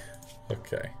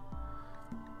 Okay.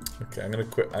 Okay, I'm gonna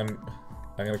quit. I'm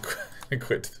gonna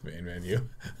quit to the main menu.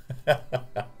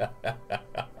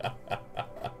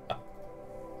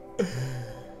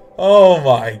 Oh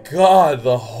my god,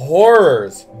 the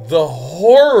horrors! The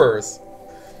horrors!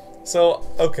 So,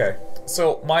 okay.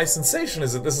 So, my sensation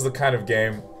is that this is the kind of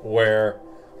game where,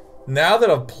 now that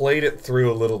I've played it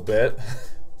through a little bit,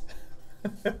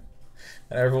 and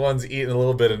everyone's eating a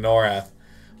little bit of Norath,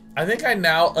 I think I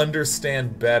now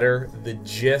understand better the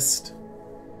gist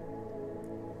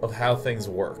of how things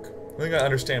work. I think I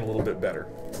understand a little bit better.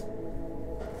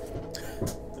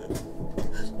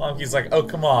 Monkey's like, oh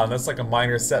come on, that's like a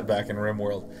minor setback in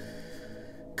RimWorld.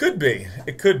 Could be.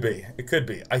 It could be. It could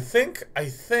be. I think at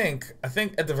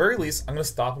the very least, I'm gonna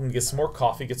stop and get some more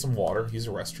coffee, get some water, use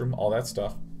a restroom, all that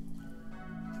stuff.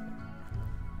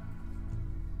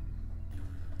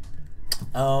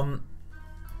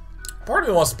 Part of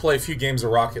me wants to play a few games of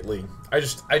Rocket League. I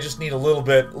just need a little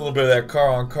bit of that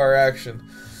car-on-car action.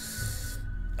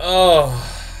 Oh,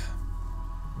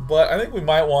 but I think we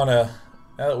might want to,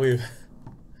 now that we've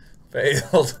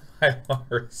failed, I want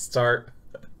to restart.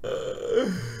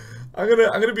 I'm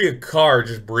gonna be a car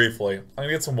just briefly. I'm gonna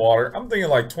get some water. I'm thinking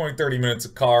like 20-30 minutes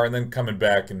of car and then coming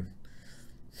back and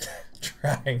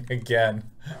trying again.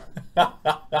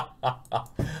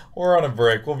 We're on a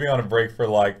break. We'll be on a break for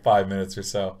like 5 minutes or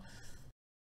so.